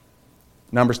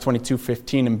 Numbers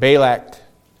 22:15, "And Balak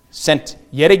sent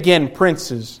yet again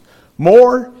princes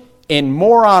more and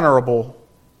more honorable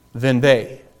than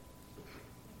they."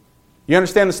 You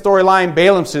understand the storyline?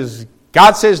 Balaam says,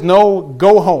 God says no,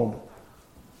 go home.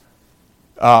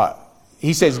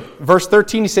 He says, verse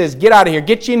 13, he says, "Get out of here,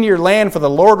 get you into your land, for the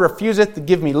Lord refuseth to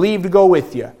give me leave to go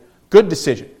with you." Good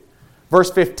decision.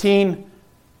 Verse 15,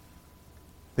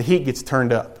 the heat gets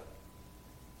turned up.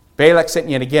 Balak sent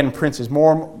yet again princes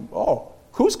more. Oh,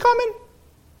 who's coming?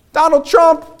 Donald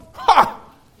Trump? Ha!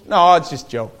 No, it's just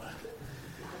Joe.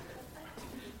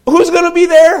 Who's going to be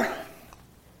there?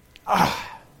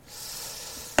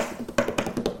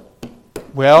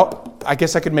 Well, I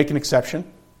guess I could make an exception.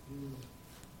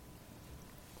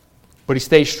 But he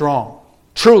stays strong.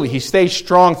 Truly, he stays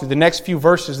strong through the next few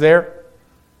verses there.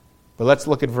 But let's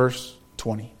look at verse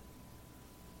 20.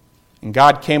 "And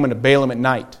God came unto Balaam at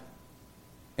night,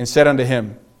 and said unto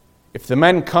him, If the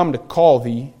men come to call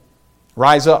thee,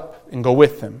 rise up and go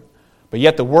with them. But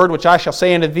yet the word which I shall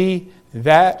say unto thee,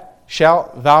 that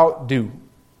shalt thou do."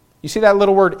 You see that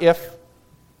little word, if?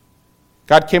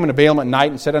 God came unto Balaam at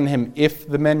night and said unto him, "If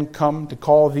the men come to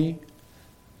call thee."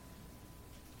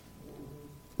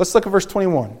 Let's look at verse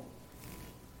 21.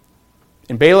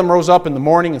 And Balaam rose up in the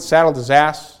morning and saddled his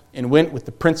ass and went with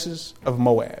the princes of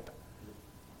Moab.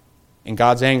 And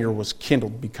God's anger was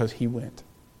kindled because he went.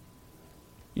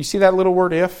 You see that little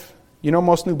word if? You know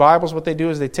most new Bibles, what they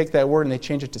do is they take that word and they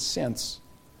change it to since.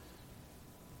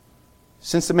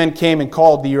 Since the men came and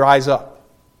called thee, rise up.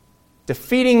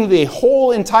 Defeating the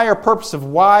whole entire purpose of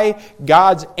why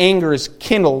God's anger is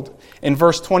kindled in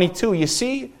verse 22. You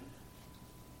see,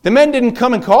 the men didn't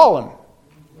come and call him.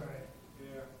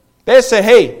 They said,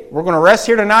 hey, we're going to rest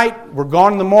here tonight. We're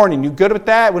gone in the morning. You good with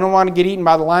that? We don't want to get eaten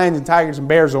by the lions and tigers and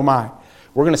bears, oh my.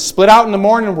 We're going to split out in the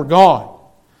morning and we're gone.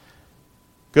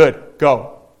 Good,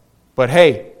 go. But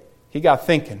hey, he got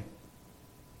thinking.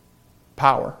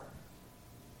 Power,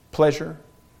 pleasure,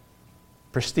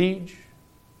 prestige.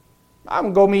 I'm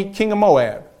going to go meet King of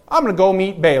Moab. I'm going to go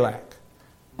meet Balak.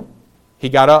 He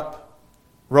got up,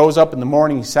 rose up in the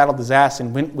morning, he saddled his ass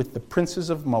and went with the princes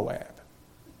of Moab.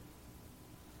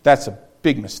 That's a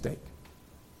big mistake.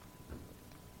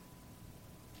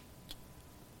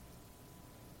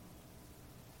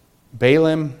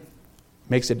 Balaam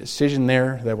makes a decision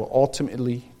there that will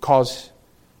ultimately cost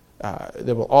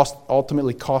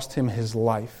him his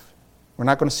life. We're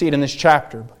not going to see it in this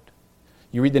chapter, but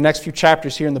you read the next few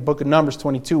chapters here in the book of Numbers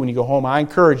 22 when you go home. I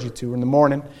encourage you to in the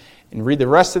morning and read the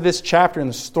rest of this chapter and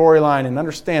the storyline and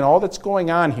understand all that's going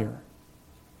on here.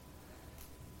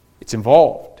 It's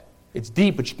involved. It's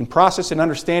deep, but you can process and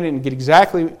understand it and get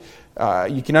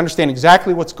you can understand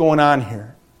exactly what's going on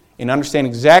here and understand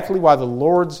exactly why the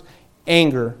Lord's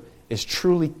anger is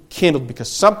truly kindled,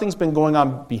 because something's been going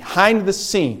on behind the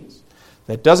scenes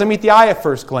that doesn't meet the eye at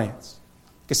first glance.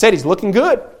 Like I said, he's looking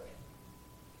good.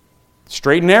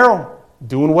 Straight and narrow,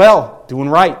 doing well, doing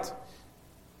right.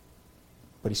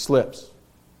 But he slips.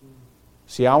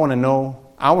 See, I want to know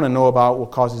about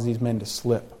what causes these men to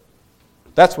slip.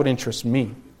 That's what interests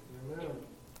me.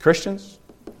 Christians,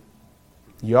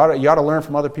 you ought to learn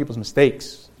from other people's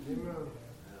mistakes. Amen.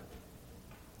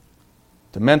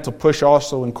 The mental push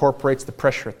also incorporates the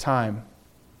pressure of time.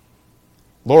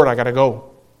 Lord, I got to go.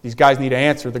 These guys need an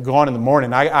answer. They're gone in the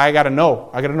morning. I got to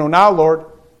know. I got to know now, Lord.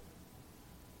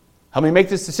 Help me make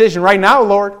this decision right now,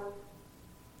 Lord.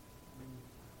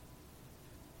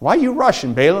 Why are you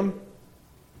rushing, Balaam?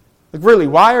 Like, really,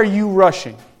 why are you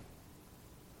rushing?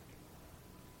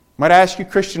 Might I ask you,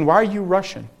 Christian, why are you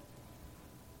rushing?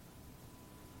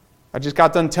 I just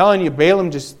got done telling you,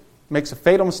 Balaam just makes a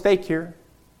fatal mistake here.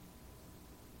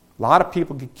 A lot of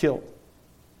people get killed.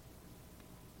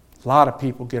 A lot of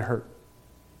people get hurt.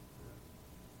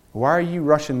 Why are you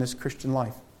rushing this Christian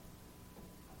life?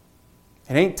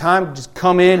 It ain't time to just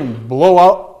come in and blow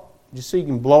out just so you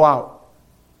can blow out.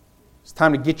 It's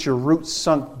time to get your roots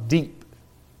sunk deep.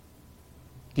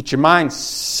 Get your mind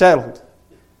settled.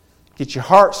 Get your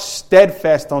heart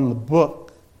steadfast on the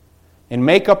book and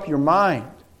make up your mind.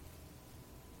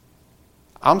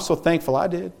 I'm so thankful I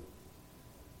did.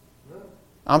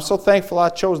 I'm so thankful I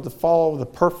chose to follow the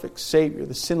perfect Savior,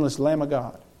 the sinless Lamb of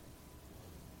God.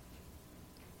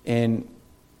 And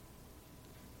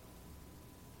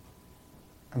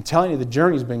I'm telling you, the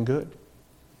journey's been good.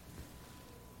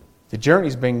 The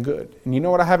journey's been good. And you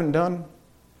know what I haven't done?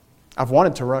 I've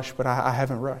wanted to rush, but I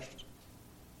haven't rushed.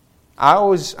 I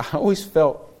always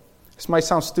felt, this might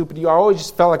sound stupid to you, I always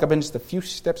just felt like I've been just a few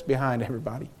steps behind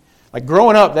everybody. Like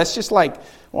growing up, that's just like,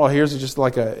 well, here's just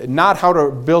like not how to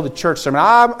build a church sermon.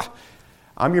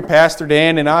 I'm your pastor,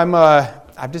 Dan, and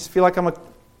I just feel like I'm a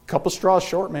couple straws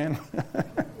short, man.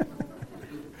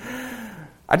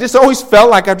 I just always felt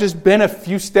like I've just been a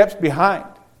few steps behind.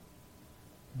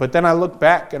 But then I look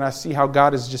back and I see how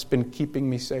God has just been keeping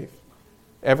me safe.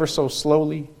 Ever so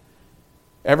slowly,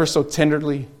 ever so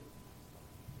tenderly.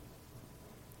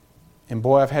 And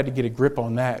boy, I've had to get a grip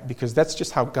on that, because that's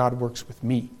just how God works with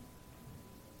me.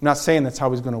 I'm not saying that's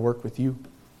how He's going to work with you.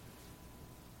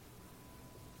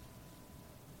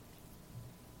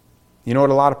 You know what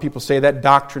a lot of people say? That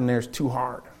doctrine there is too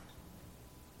hard.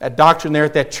 That doctrine there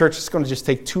at that church is going to just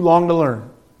take too long to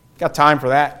learn. Got time for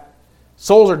that.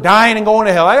 Souls are dying and going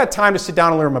to hell. I got time to sit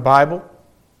down and learn my Bible.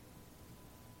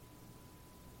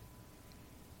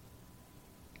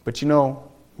 But you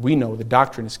know, we know the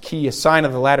doctrine is key. A sign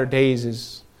of the latter days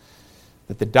is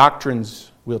that the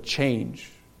doctrines will change.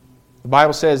 The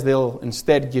Bible says they'll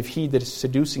instead give heed to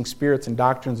seducing spirits and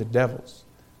doctrines of devils.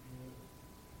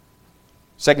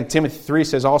 2 Timothy 3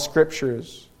 says all Scripture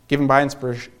is given by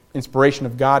inspiration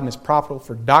of God and is profitable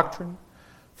for doctrine,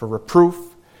 for reproof,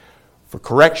 for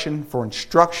correction, for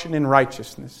instruction in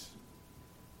righteousness,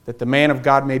 that the man of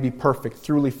God may be perfect,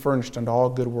 truly furnished unto all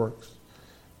good works.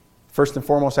 First and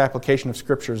foremost application of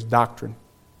Scripture is doctrine.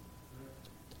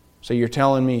 So you're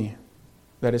telling me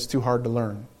that it's too hard to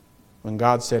learn when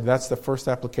God said that's the first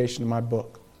application of my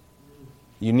book.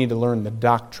 You need to learn the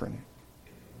doctrine.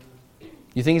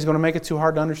 You think He's going to make it too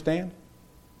hard to understand?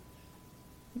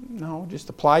 No, just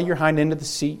apply your hind end to the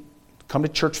seat. Come to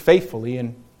church faithfully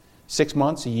in 6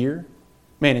 months, a year.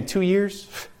 Man, in 2 years,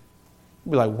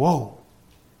 you'll be like, whoa,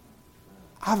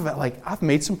 I've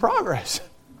made some progress.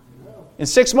 In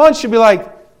 6 months, you'll be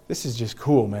like, this is just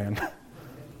cool, man.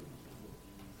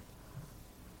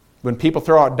 When people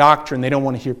throw out doctrine, they don't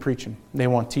want to hear preaching. They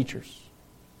want teachers.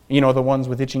 You know, the ones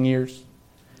with itching ears.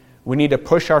 We need to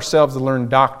push ourselves to learn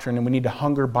doctrine, and we need to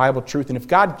hunger Bible truth. And if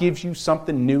God gives you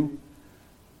something new,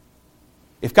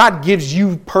 if God gives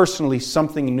you personally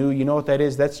something new, you know what that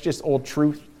is? That's just old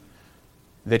truth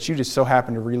that you just so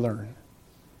happen to relearn.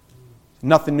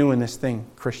 Nothing new in this thing,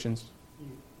 Christians.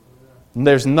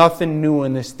 There's nothing new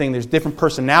in this thing. There's different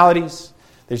personalities.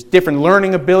 There's different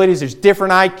learning abilities. There's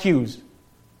different IQs.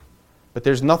 But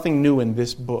there's nothing new in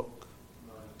this book.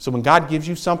 So when God gives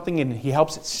you something and He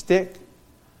helps it stick,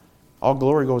 all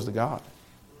glory goes to God.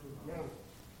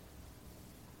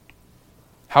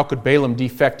 How could Balaam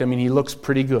defect? I mean, he looks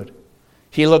pretty good.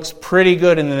 He looks pretty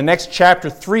good. And in the next chapter,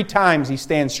 3 times he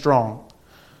stands strong.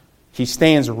 He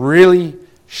stands really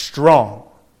strong.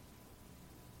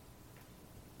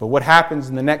 But what happens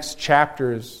in the next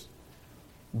chapter is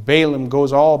Balaam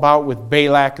goes all about with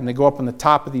Balak, and they go up on the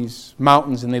top of these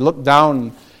mountains and they look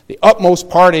down the utmost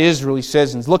part of Israel, he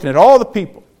says, and he's looking at all the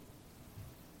people.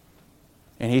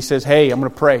 And he says, hey, I'm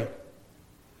going to pray.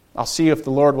 I'll see if the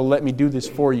Lord will let me do this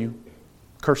for you.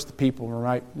 Curse the people,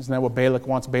 right? Isn't that what Balak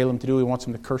wants Balaam to do? He wants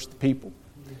him to curse the people.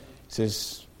 He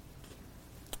says,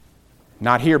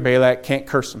 not here, Balak, can't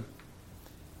curse him.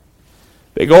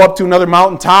 They go up to another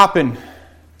mountaintop and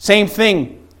same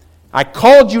thing. I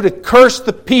called you to curse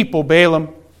the people,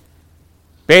 Balaam.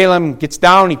 Balaam gets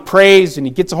down, he prays, and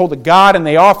he gets a hold of God, and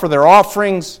they offer their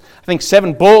offerings. I think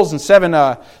 7 bulls and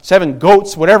 7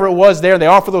 goats, whatever it was there. They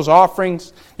offer those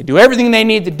offerings. They do everything they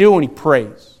need to do, and he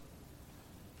prays.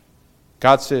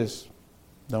 God says,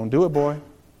 don't do it, boy.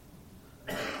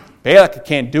 Balak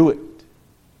can't do it.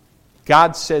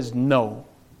 God says no.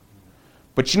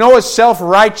 But you know, as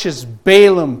self-righteous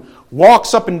Balaam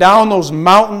walks up and down those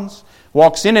mountains,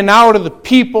 walks in and out of the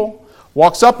people,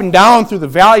 walks up and down through the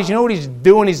valleys, you know what he's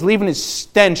doing? He's leaving his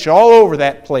stench all over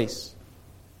that place.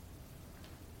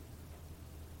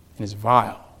 And it's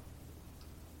vile.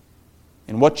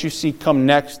 And what you see come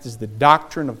next is the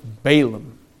doctrine of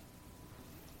Balaam.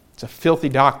 It's a filthy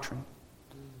doctrine.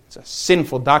 It's a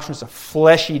sinful doctrine. It's a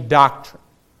fleshy doctrine.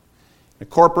 It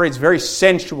incorporates very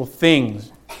sensual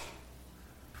things.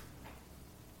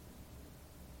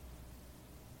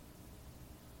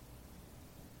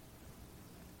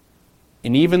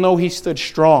 And even though he stood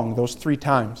strong those 3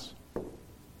 times,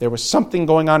 there was something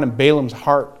going on in Balaam's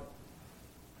heart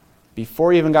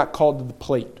before he even got called to the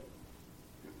plate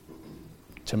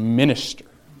to minister.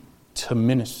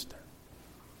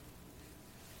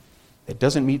 It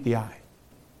doesn't meet the eye.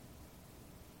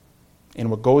 And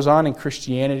what goes on in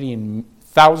Christianity in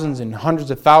thousands and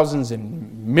hundreds of thousands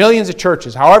and millions of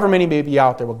churches, however many may be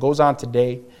out there, what goes on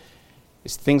today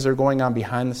is things that are going on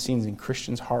behind the scenes in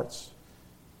Christians' hearts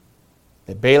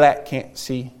that Balak can't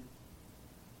see,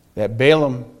 that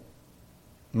Balaam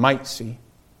might see,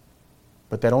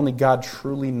 but that only God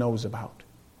truly knows about.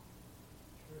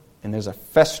 And there's a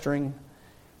festering,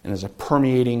 and there's a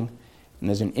permeating, and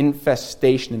there's an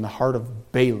infestation in the heart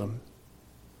of Balaam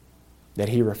that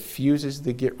he refuses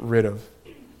to get rid of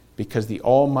because the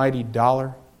almighty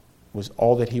dollar was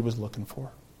all that he was looking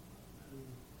for.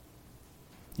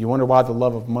 You wonder why the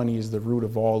love of money is the root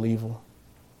of all evil.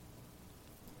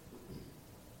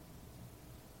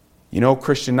 You know,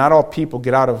 Christian, not all people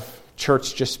get out of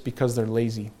church just because they're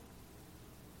lazy.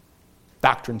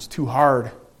 Doctrine's too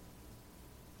hard.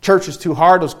 Church is too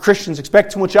hard. Those Christians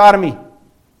expect too much out of me.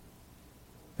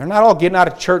 They're not all getting out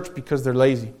of church because they're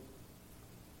lazy.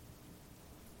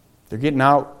 They're getting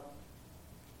out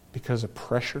because of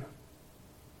pressure.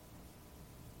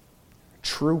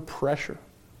 True pressure.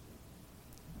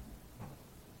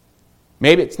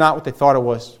 Maybe it's not what they thought it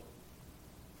was.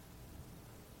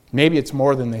 Maybe it's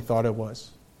more than they thought it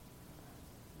was.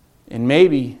 And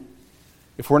maybe,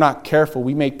 if we're not careful,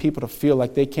 we make people to feel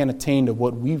like they can't attain to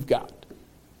what we've got.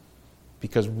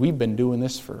 Because we've been doing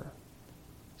this for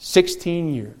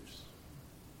 16 years.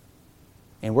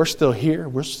 And we're still here.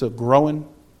 We're still growing.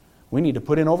 We need to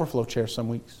put in overflow chairs some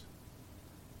weeks.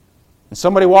 And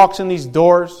somebody walks in these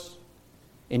doors,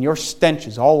 and your stench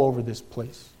is all over this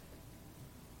place.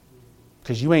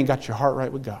 Because you ain't got your heart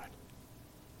right with God.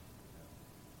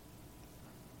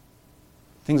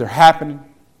 Things are happening.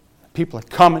 People are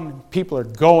coming, people are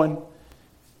going.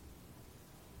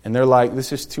 And they're like,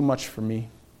 this is too much for me.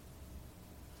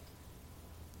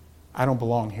 I don't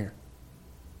belong here.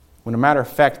 When a matter of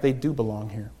fact, they do belong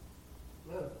here.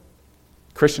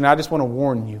 Christian, I just want to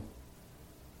warn you.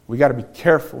 We got to be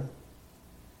careful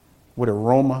what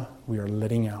aroma we are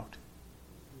letting out.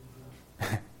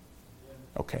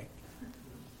 Okay.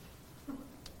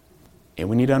 And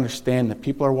we need to understand that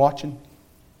people are watching.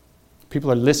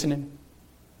 People are listening.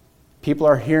 People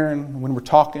are hearing when we're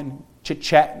talking,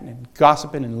 chit-chatting and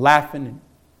gossiping and laughing and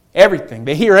everything.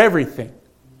 They hear everything.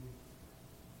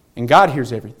 And God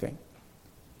hears everything.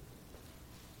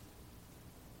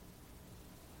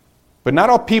 But not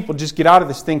all people just get out of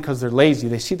this thing because they're lazy.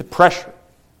 They see the pressure.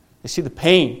 They see the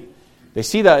pain. They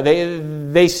see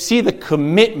the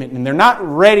commitment, and they're not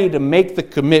ready to make the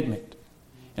commitment.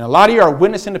 And a lot of you are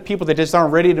witnessing to people that just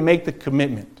aren't ready to make the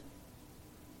commitment.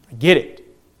 I get it.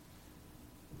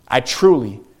 I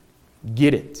truly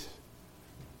get it.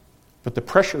 But the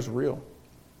pressure is real.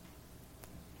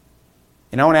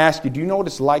 And I want to ask you, do you know what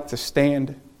it's like to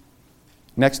stand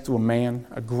next to a man,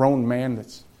 a grown man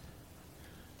that's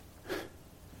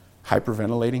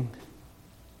hyperventilating?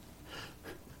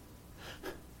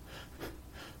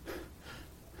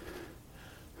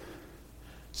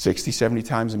 $60, $70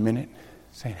 times a minute,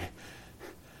 saying,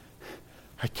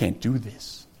 I can't do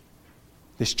this.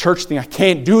 This church thing, I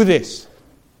can't do this.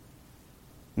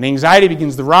 And the anxiety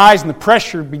begins to rise and the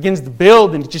pressure begins to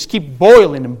build and it just keeps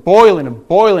boiling and boiling and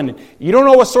boiling. And you don't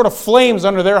know what sort of flames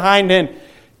under their hind end,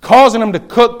 causing them to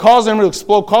cook, causing them to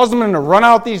explode, causing them to run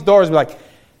out these doors and be like,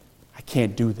 I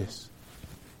can't do this.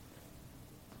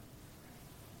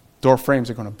 Door frames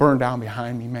are going to burn down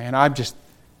behind me, man.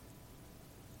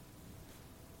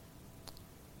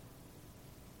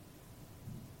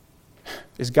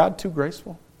 Is God too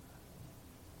graceful?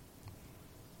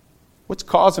 What's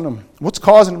causing them? What's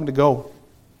causing them to go?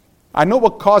 I know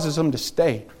what causes them to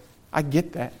stay. I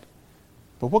get that.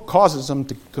 But what causes them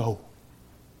to go?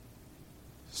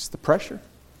 It's the pressure.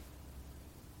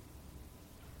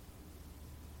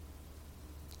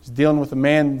 I was dealing with a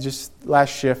man just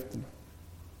last shift.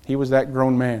 He was that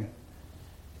grown man.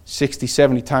 60,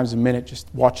 70 times a minute just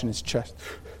watching his chest.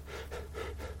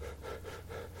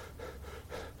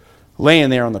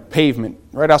 Laying there on the pavement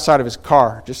right outside of his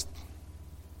car, just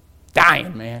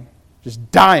dying, man. Just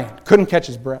dying. Couldn't catch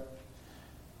his breath.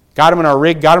 Got him in our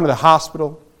rig, got him to the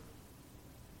hospital.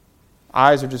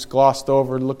 Eyes are just glossed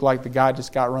over. It looked like the guy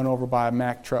just got run over by a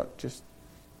Mack truck. It's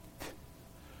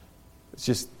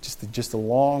just a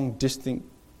long, distant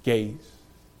gaze.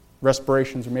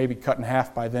 Respirations are maybe cut in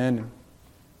half by then.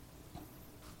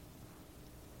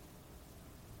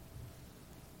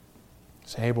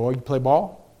 Say, hey boy, you play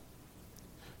ball?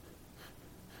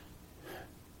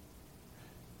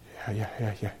 Yeah.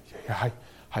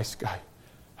 High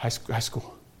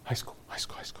school.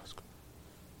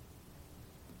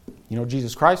 You know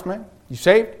Jesus Christ, man? You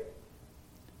saved?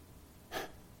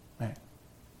 Man.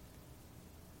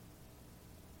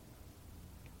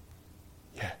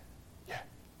 Yeah,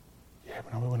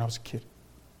 when I was a kid.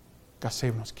 Got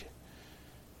saved when I was a kid.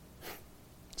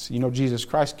 So you know Jesus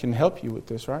Christ can help you with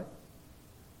this, right?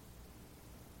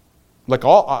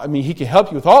 He can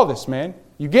help you with all this, man.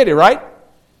 You get it, right?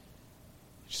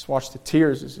 Just watch the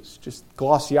tears. It's just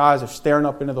glossy eyes are staring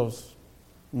up into those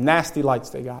nasty lights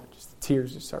they got. Just the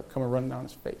tears just start coming running down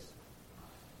his face.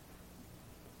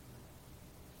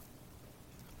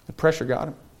 The pressure got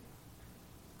him.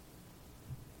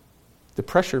 The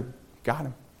pressure got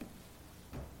him.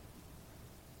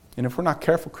 And if we're not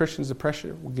careful, Christians, the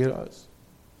pressure will get us.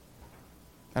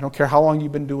 I don't care how long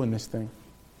you've been doing this thing.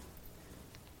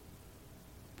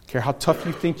 I don't care how tough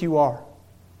you think you are.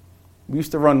 We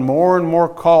used to run more and more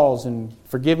calls, and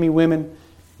forgive me, women,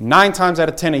 9 times out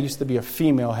of 10, it used to be a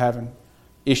female having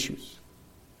issues,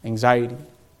 anxiety,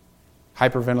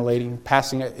 hyperventilating,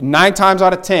 passing. 9 times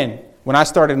out of 10, when I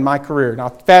started in my career. Now,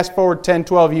 fast forward 10,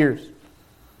 12 years.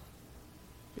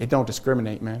 It don't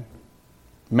discriminate, man.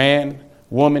 Man,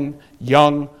 woman,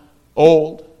 young,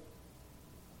 old.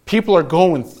 People are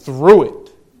going through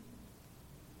it.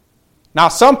 Now,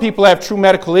 some people have true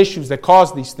medical issues that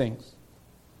cause these things.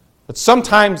 But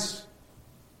sometimes,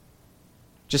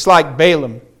 just like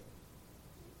Balaam,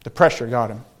 the pressure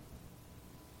got him.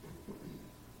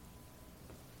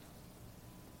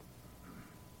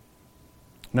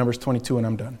 Numbers 22, and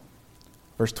I'm done.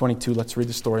 Verse 22, let's read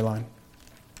the storyline.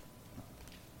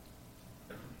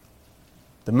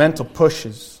 The mental push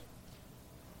is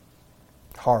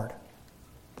hard.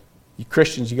 You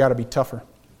Christians, you got to be tougher.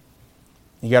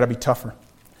 You got to be tougher.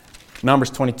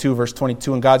 Numbers 22, verse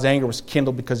 22, and God's anger was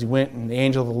kindled because he went, and the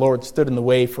angel of the Lord stood in the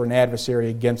way for an adversary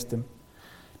against him.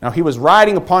 Now he was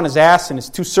riding upon his ass, and his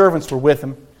 2 servants were with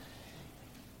him.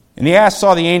 And the ass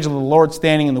saw the angel of the Lord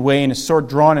standing in the way, and his sword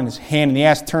drawn in his hand, and the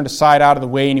ass turned aside out of the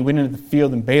way, and he went into the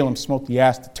field, and Balaam smote the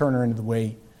ass to turn her into the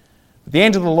way. But the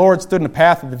angel of the Lord stood in the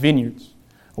path of the vineyards,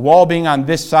 a wall being on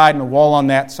this side and a wall on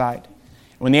that side.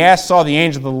 And when the ass saw the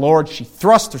angel of the Lord, she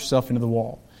thrust herself into the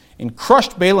wall, and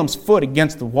crushed Balaam's foot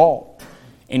against the wall.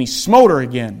 And he smote her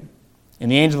again.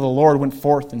 And the angel of the Lord went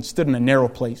forth and stood in a narrow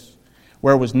place,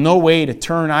 where was no way to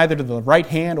turn either to the right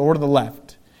hand or to the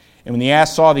left. And when the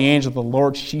ass saw the angel of the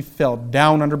Lord, she fell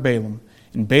down under Balaam.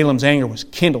 And Balaam's anger was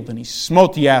kindled, and he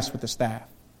smote the ass with the staff.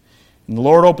 And the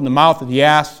Lord opened the mouth of the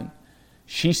ass, and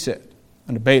she said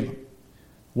unto Balaam,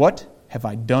 What have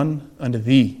I done unto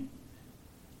thee,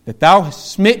 that thou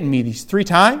hast smitten me these 3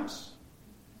 times?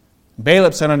 And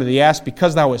Balaam said unto the ass,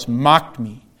 Because thou hast mocked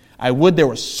me, I would there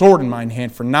was sword in mine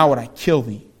hand, for now would I kill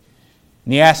thee.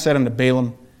 And the ass said unto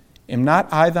Balaam, Am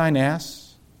not I thine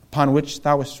ass, upon which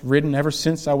thou hast ridden ever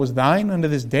since I was thine unto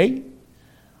this day?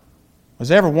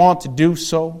 Was I ever wont to do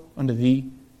so unto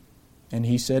thee? And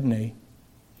he said, Nay.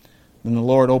 Then the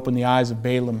Lord opened the eyes of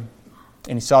Balaam,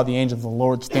 and he saw the angel of the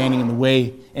Lord standing in the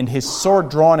way, and his sword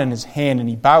drawn in his hand, and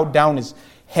he bowed down his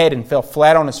head and fell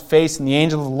flat on his face. And the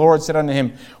angel of the Lord said unto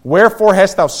him, Wherefore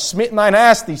hast thou smitten thine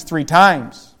ass these 3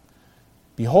 times?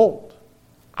 Behold,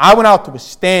 I went out to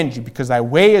withstand you, because thy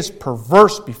way is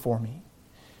perverse before me.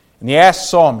 And the ass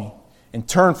saw me, and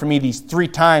turned from me these 3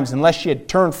 times. Unless she had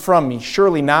turned from me,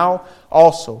 surely now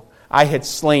also I had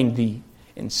slain thee,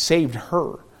 and saved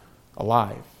her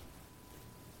alive.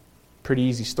 Pretty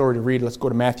easy story to read. Let's go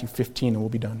to Matthew 15, and we'll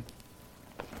be done.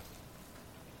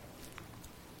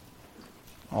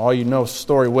 All you know the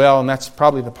story well, and that's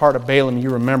probably the part of Balaam you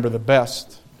remember the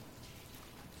best.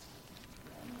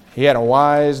 He had a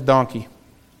wise donkey.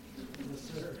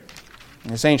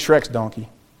 This ain't Shrek's donkey.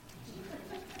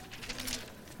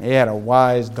 He had a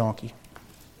wise donkey.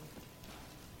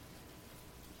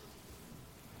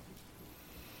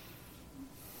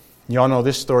 You all know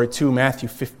this story too, Matthew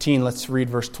 15. Let's read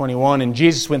verse 21. And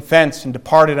Jesus went thence and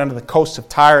departed unto the coasts of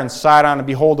Tyre and Sidon, and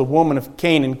behold, a woman of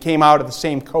Canaan came out of the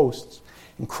same coasts,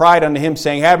 and cried unto him,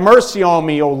 saying, Have mercy on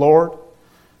me, O Lord,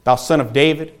 thou son of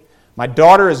David. My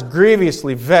daughter is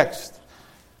grievously vexed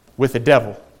with the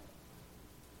devil.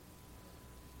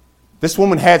 This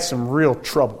woman had some real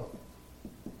trouble.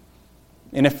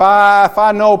 And if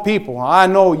I know people, I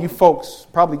know you folks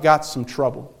probably got some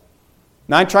trouble.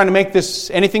 Now, I ain't trying to make this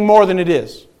anything more than it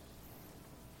is.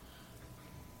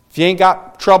 If you ain't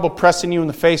got trouble pressing you in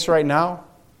the face right now,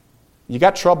 you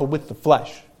got trouble with the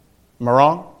flesh. Am I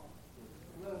wrong?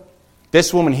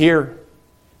 This woman here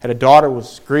had a daughter who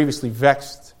was grievously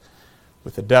vexed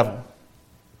with the devil.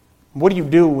 What do you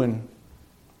do when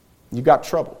you got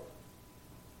trouble?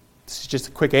 This is just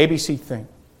a quick ABC thing.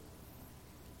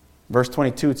 Verse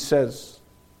 22, it says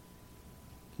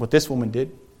what this woman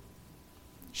did.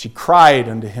 She cried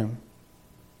unto him,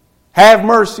 Have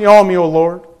mercy on me, O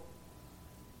Lord,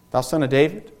 thou son of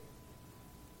David.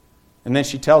 And then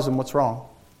she tells him what's wrong.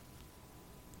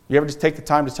 You ever just take the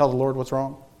time to tell the Lord what's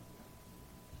wrong?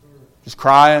 Just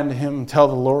cry unto him and tell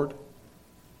the Lord.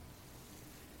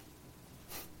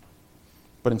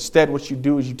 But instead what you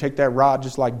do is you take that rod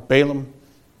just like Balaam.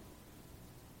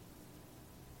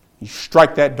 You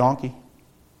strike that donkey. It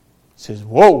says,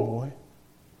 Whoa, boy.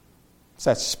 It's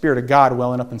that Spirit of God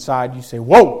welling up inside. You say,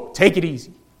 Whoa, take it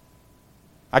easy.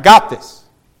 I got this.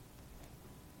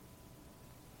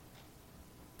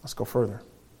 Let's go further.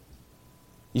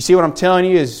 You see what I'm telling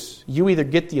you is you either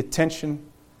get the attention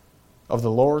of the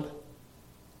Lord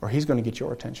or He's going to get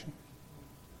your attention.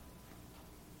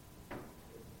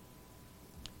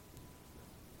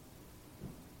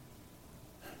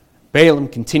 Balaam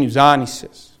continues on. He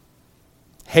says,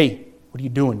 Hey, what are you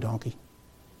doing, donkey?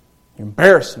 You're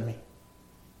embarrassing me.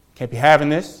 Can't be having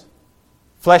this.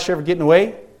 Flesh ever get in the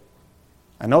way?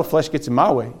 I know flesh gets in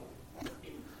my way.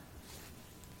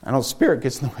 I know the Spirit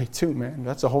gets in the way too, man.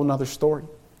 That's a whole other story.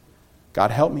 God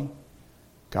help me.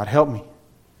 God help me.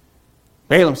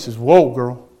 Balaam says, Whoa,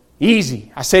 girl.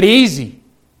 Easy. I said easy.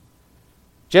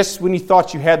 Just when you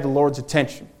thought you had the Lord's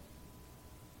attention.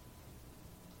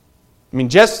 I mean,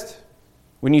 just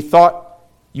when you thought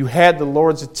you had the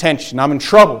Lord's attention. I'm in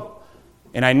trouble,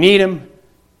 and I need Him.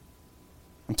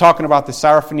 I'm talking about the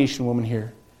Syrophoenician woman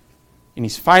here. And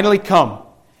He's finally come,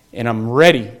 and I'm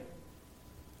ready.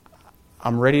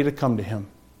 I'm ready to come to Him.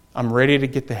 I'm ready to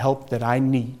get the help that I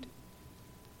need.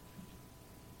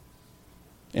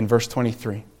 In verse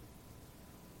 23,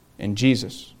 and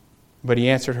Jesus, but He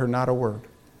answered her not a word.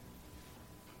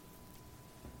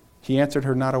 He answered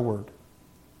her not a word.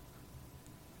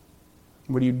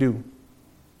 What do? You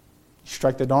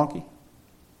strike the donkey?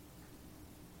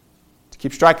 To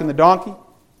keep striking the donkey?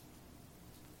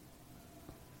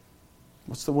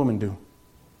 What's the woman do?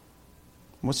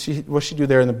 What's she do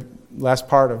there in the last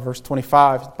part of verse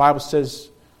 25? The Bible says,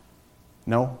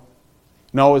 no.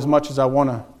 No, as much as I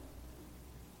want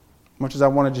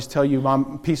to just tell you my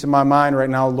peace of my mind right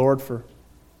now, Lord, for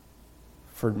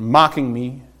mocking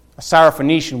me, a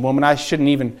Syrophoenician woman. I shouldn't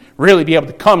even really be able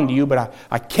to come to you, but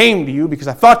I came to you because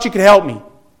I thought you could help me.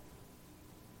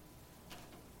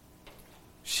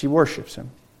 She worships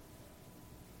him,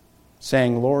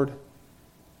 saying, Lord,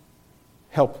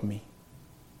 help me.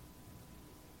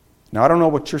 Now, I don't know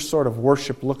what your sort of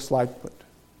worship looks like, but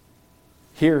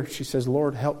here she says,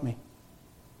 Lord, help me.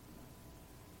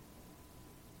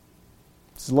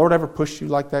 Does the Lord ever push you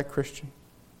like that, Christian?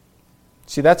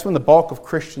 See, that's when the bulk of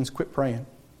Christians quit praying.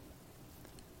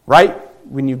 Right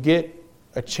when you get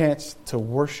a chance to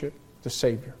worship the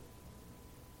Savior,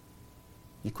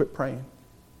 you quit praying.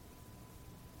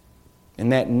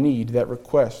 And that need, that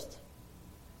request,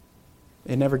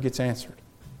 it never gets answered.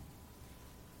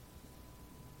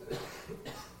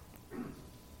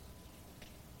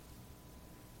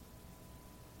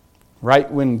 Right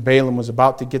when Balaam was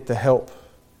about to get the help,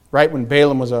 right when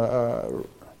Balaam was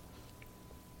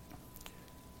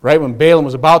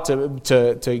about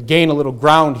to gain a little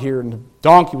ground here, and the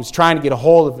donkey was trying to get a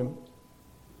hold of him,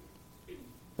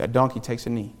 that donkey takes a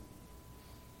knee,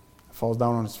 falls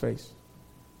down on his face,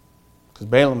 because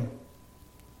Balaam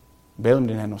didn't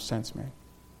have no sense, man.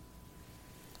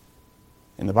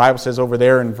 And the Bible says over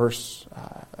there in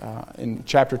in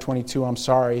chapter 22,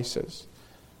 he says,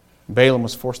 Balaam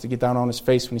was forced to get down on his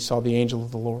face when he saw the angel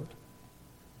of the Lord.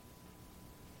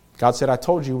 God said, I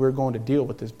told you we were going to deal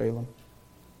with this, Balaam.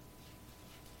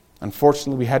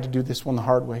 Unfortunately, we had to do this one the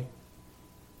hard way.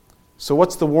 So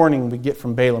what's the warning we get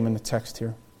from Balaam in the text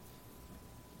here?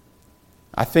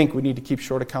 I think we need to keep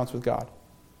short accounts with God.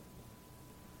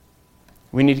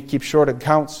 We need to keep short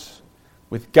accounts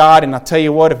with God. And I'll tell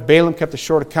you what, if Balaam kept a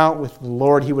short account with the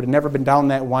Lord, he would have never been down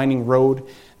that winding road.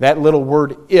 That little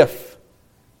word, if,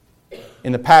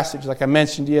 in the passage, like I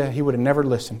mentioned to you, he would have never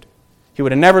listened. He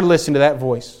would have never listened to that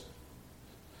voice.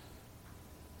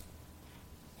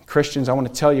 Christians, I want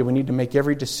to tell you, we need to make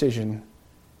every decision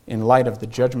in light of the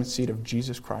judgment seat of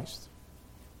Jesus Christ.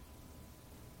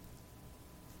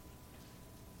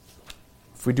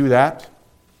 If we do that,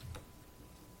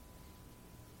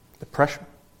 the pressure,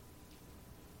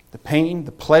 the pain,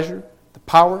 the pleasure, the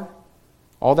power,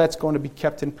 all that's going to be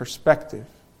kept in perspective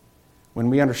when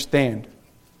we understand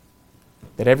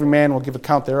that every man will give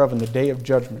account thereof in the day of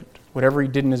judgment, whatever he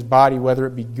did in his body, whether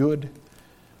it be good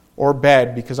or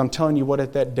bad, because I'm telling you what,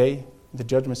 at that day, the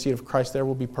judgment seat of Christ, there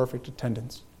will be perfect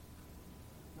attendance.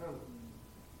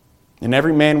 And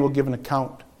every man will give an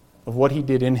account of what he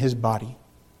did in his body.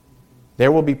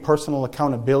 There will be personal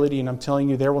accountability, and I'm telling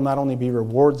you, there will not only be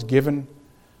rewards given,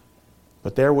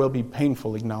 but there will be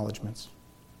painful acknowledgments.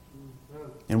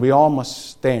 And we all must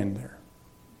stand there.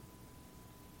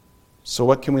 So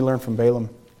what can we learn from Balaam?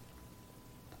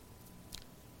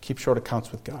 Keep short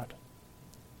accounts with God.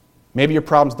 Maybe your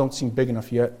problems don't seem big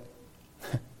enough yet.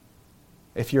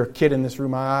 If you're a kid in this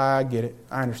room, I get it.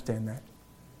 I understand that.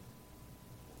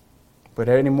 But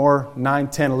any more 9,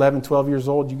 10, 11, 12 years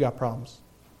old, you got problems.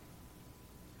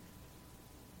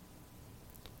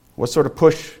 What sort of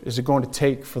push is it going to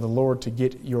take for the Lord to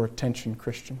get your attention,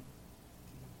 Christian?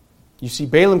 You see,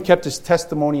 Balaam kept his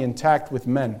testimony intact with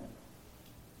men,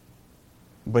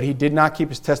 but he did not keep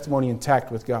his testimony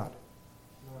intact with God.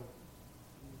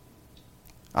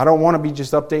 I don't want to be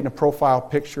just updating a profile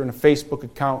picture and a Facebook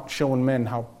account showing men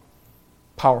how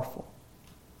powerful,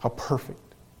 how perfect,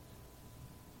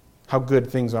 how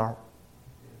good things are.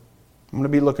 I'm going to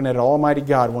be looking at Almighty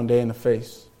God one day in the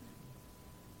face.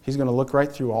 He's going to look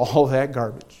right through all that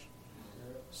garbage,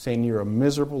 saying, you're a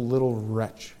miserable little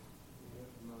wretch.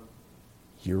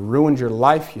 You ruined your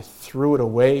life. You threw it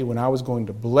away when I was going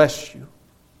to bless you.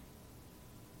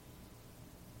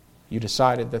 You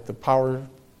decided that the power,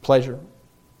 pleasure,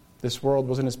 this world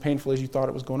wasn't as painful as you thought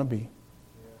it was going to be.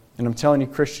 And I'm telling you,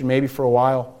 Christian, maybe for a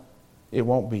while it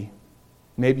won't be.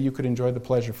 Maybe you could enjoy the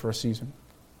pleasure for a season.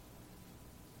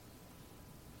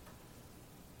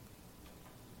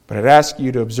 But I'd ask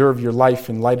you to observe your life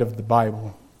in light of the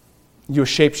Bible. You a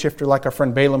shapeshifter like our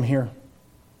friend Balaam here?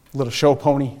 A little show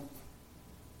pony?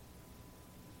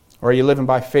 Or are you living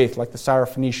by faith like the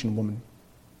Syrophoenician woman?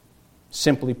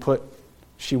 Simply put,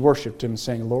 she worshipped him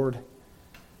saying, Lord,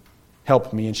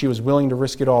 help me. And she was willing to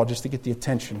risk it all just to get the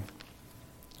attention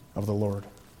of the Lord.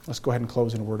 Let's go ahead and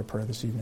close in a word of prayer this evening.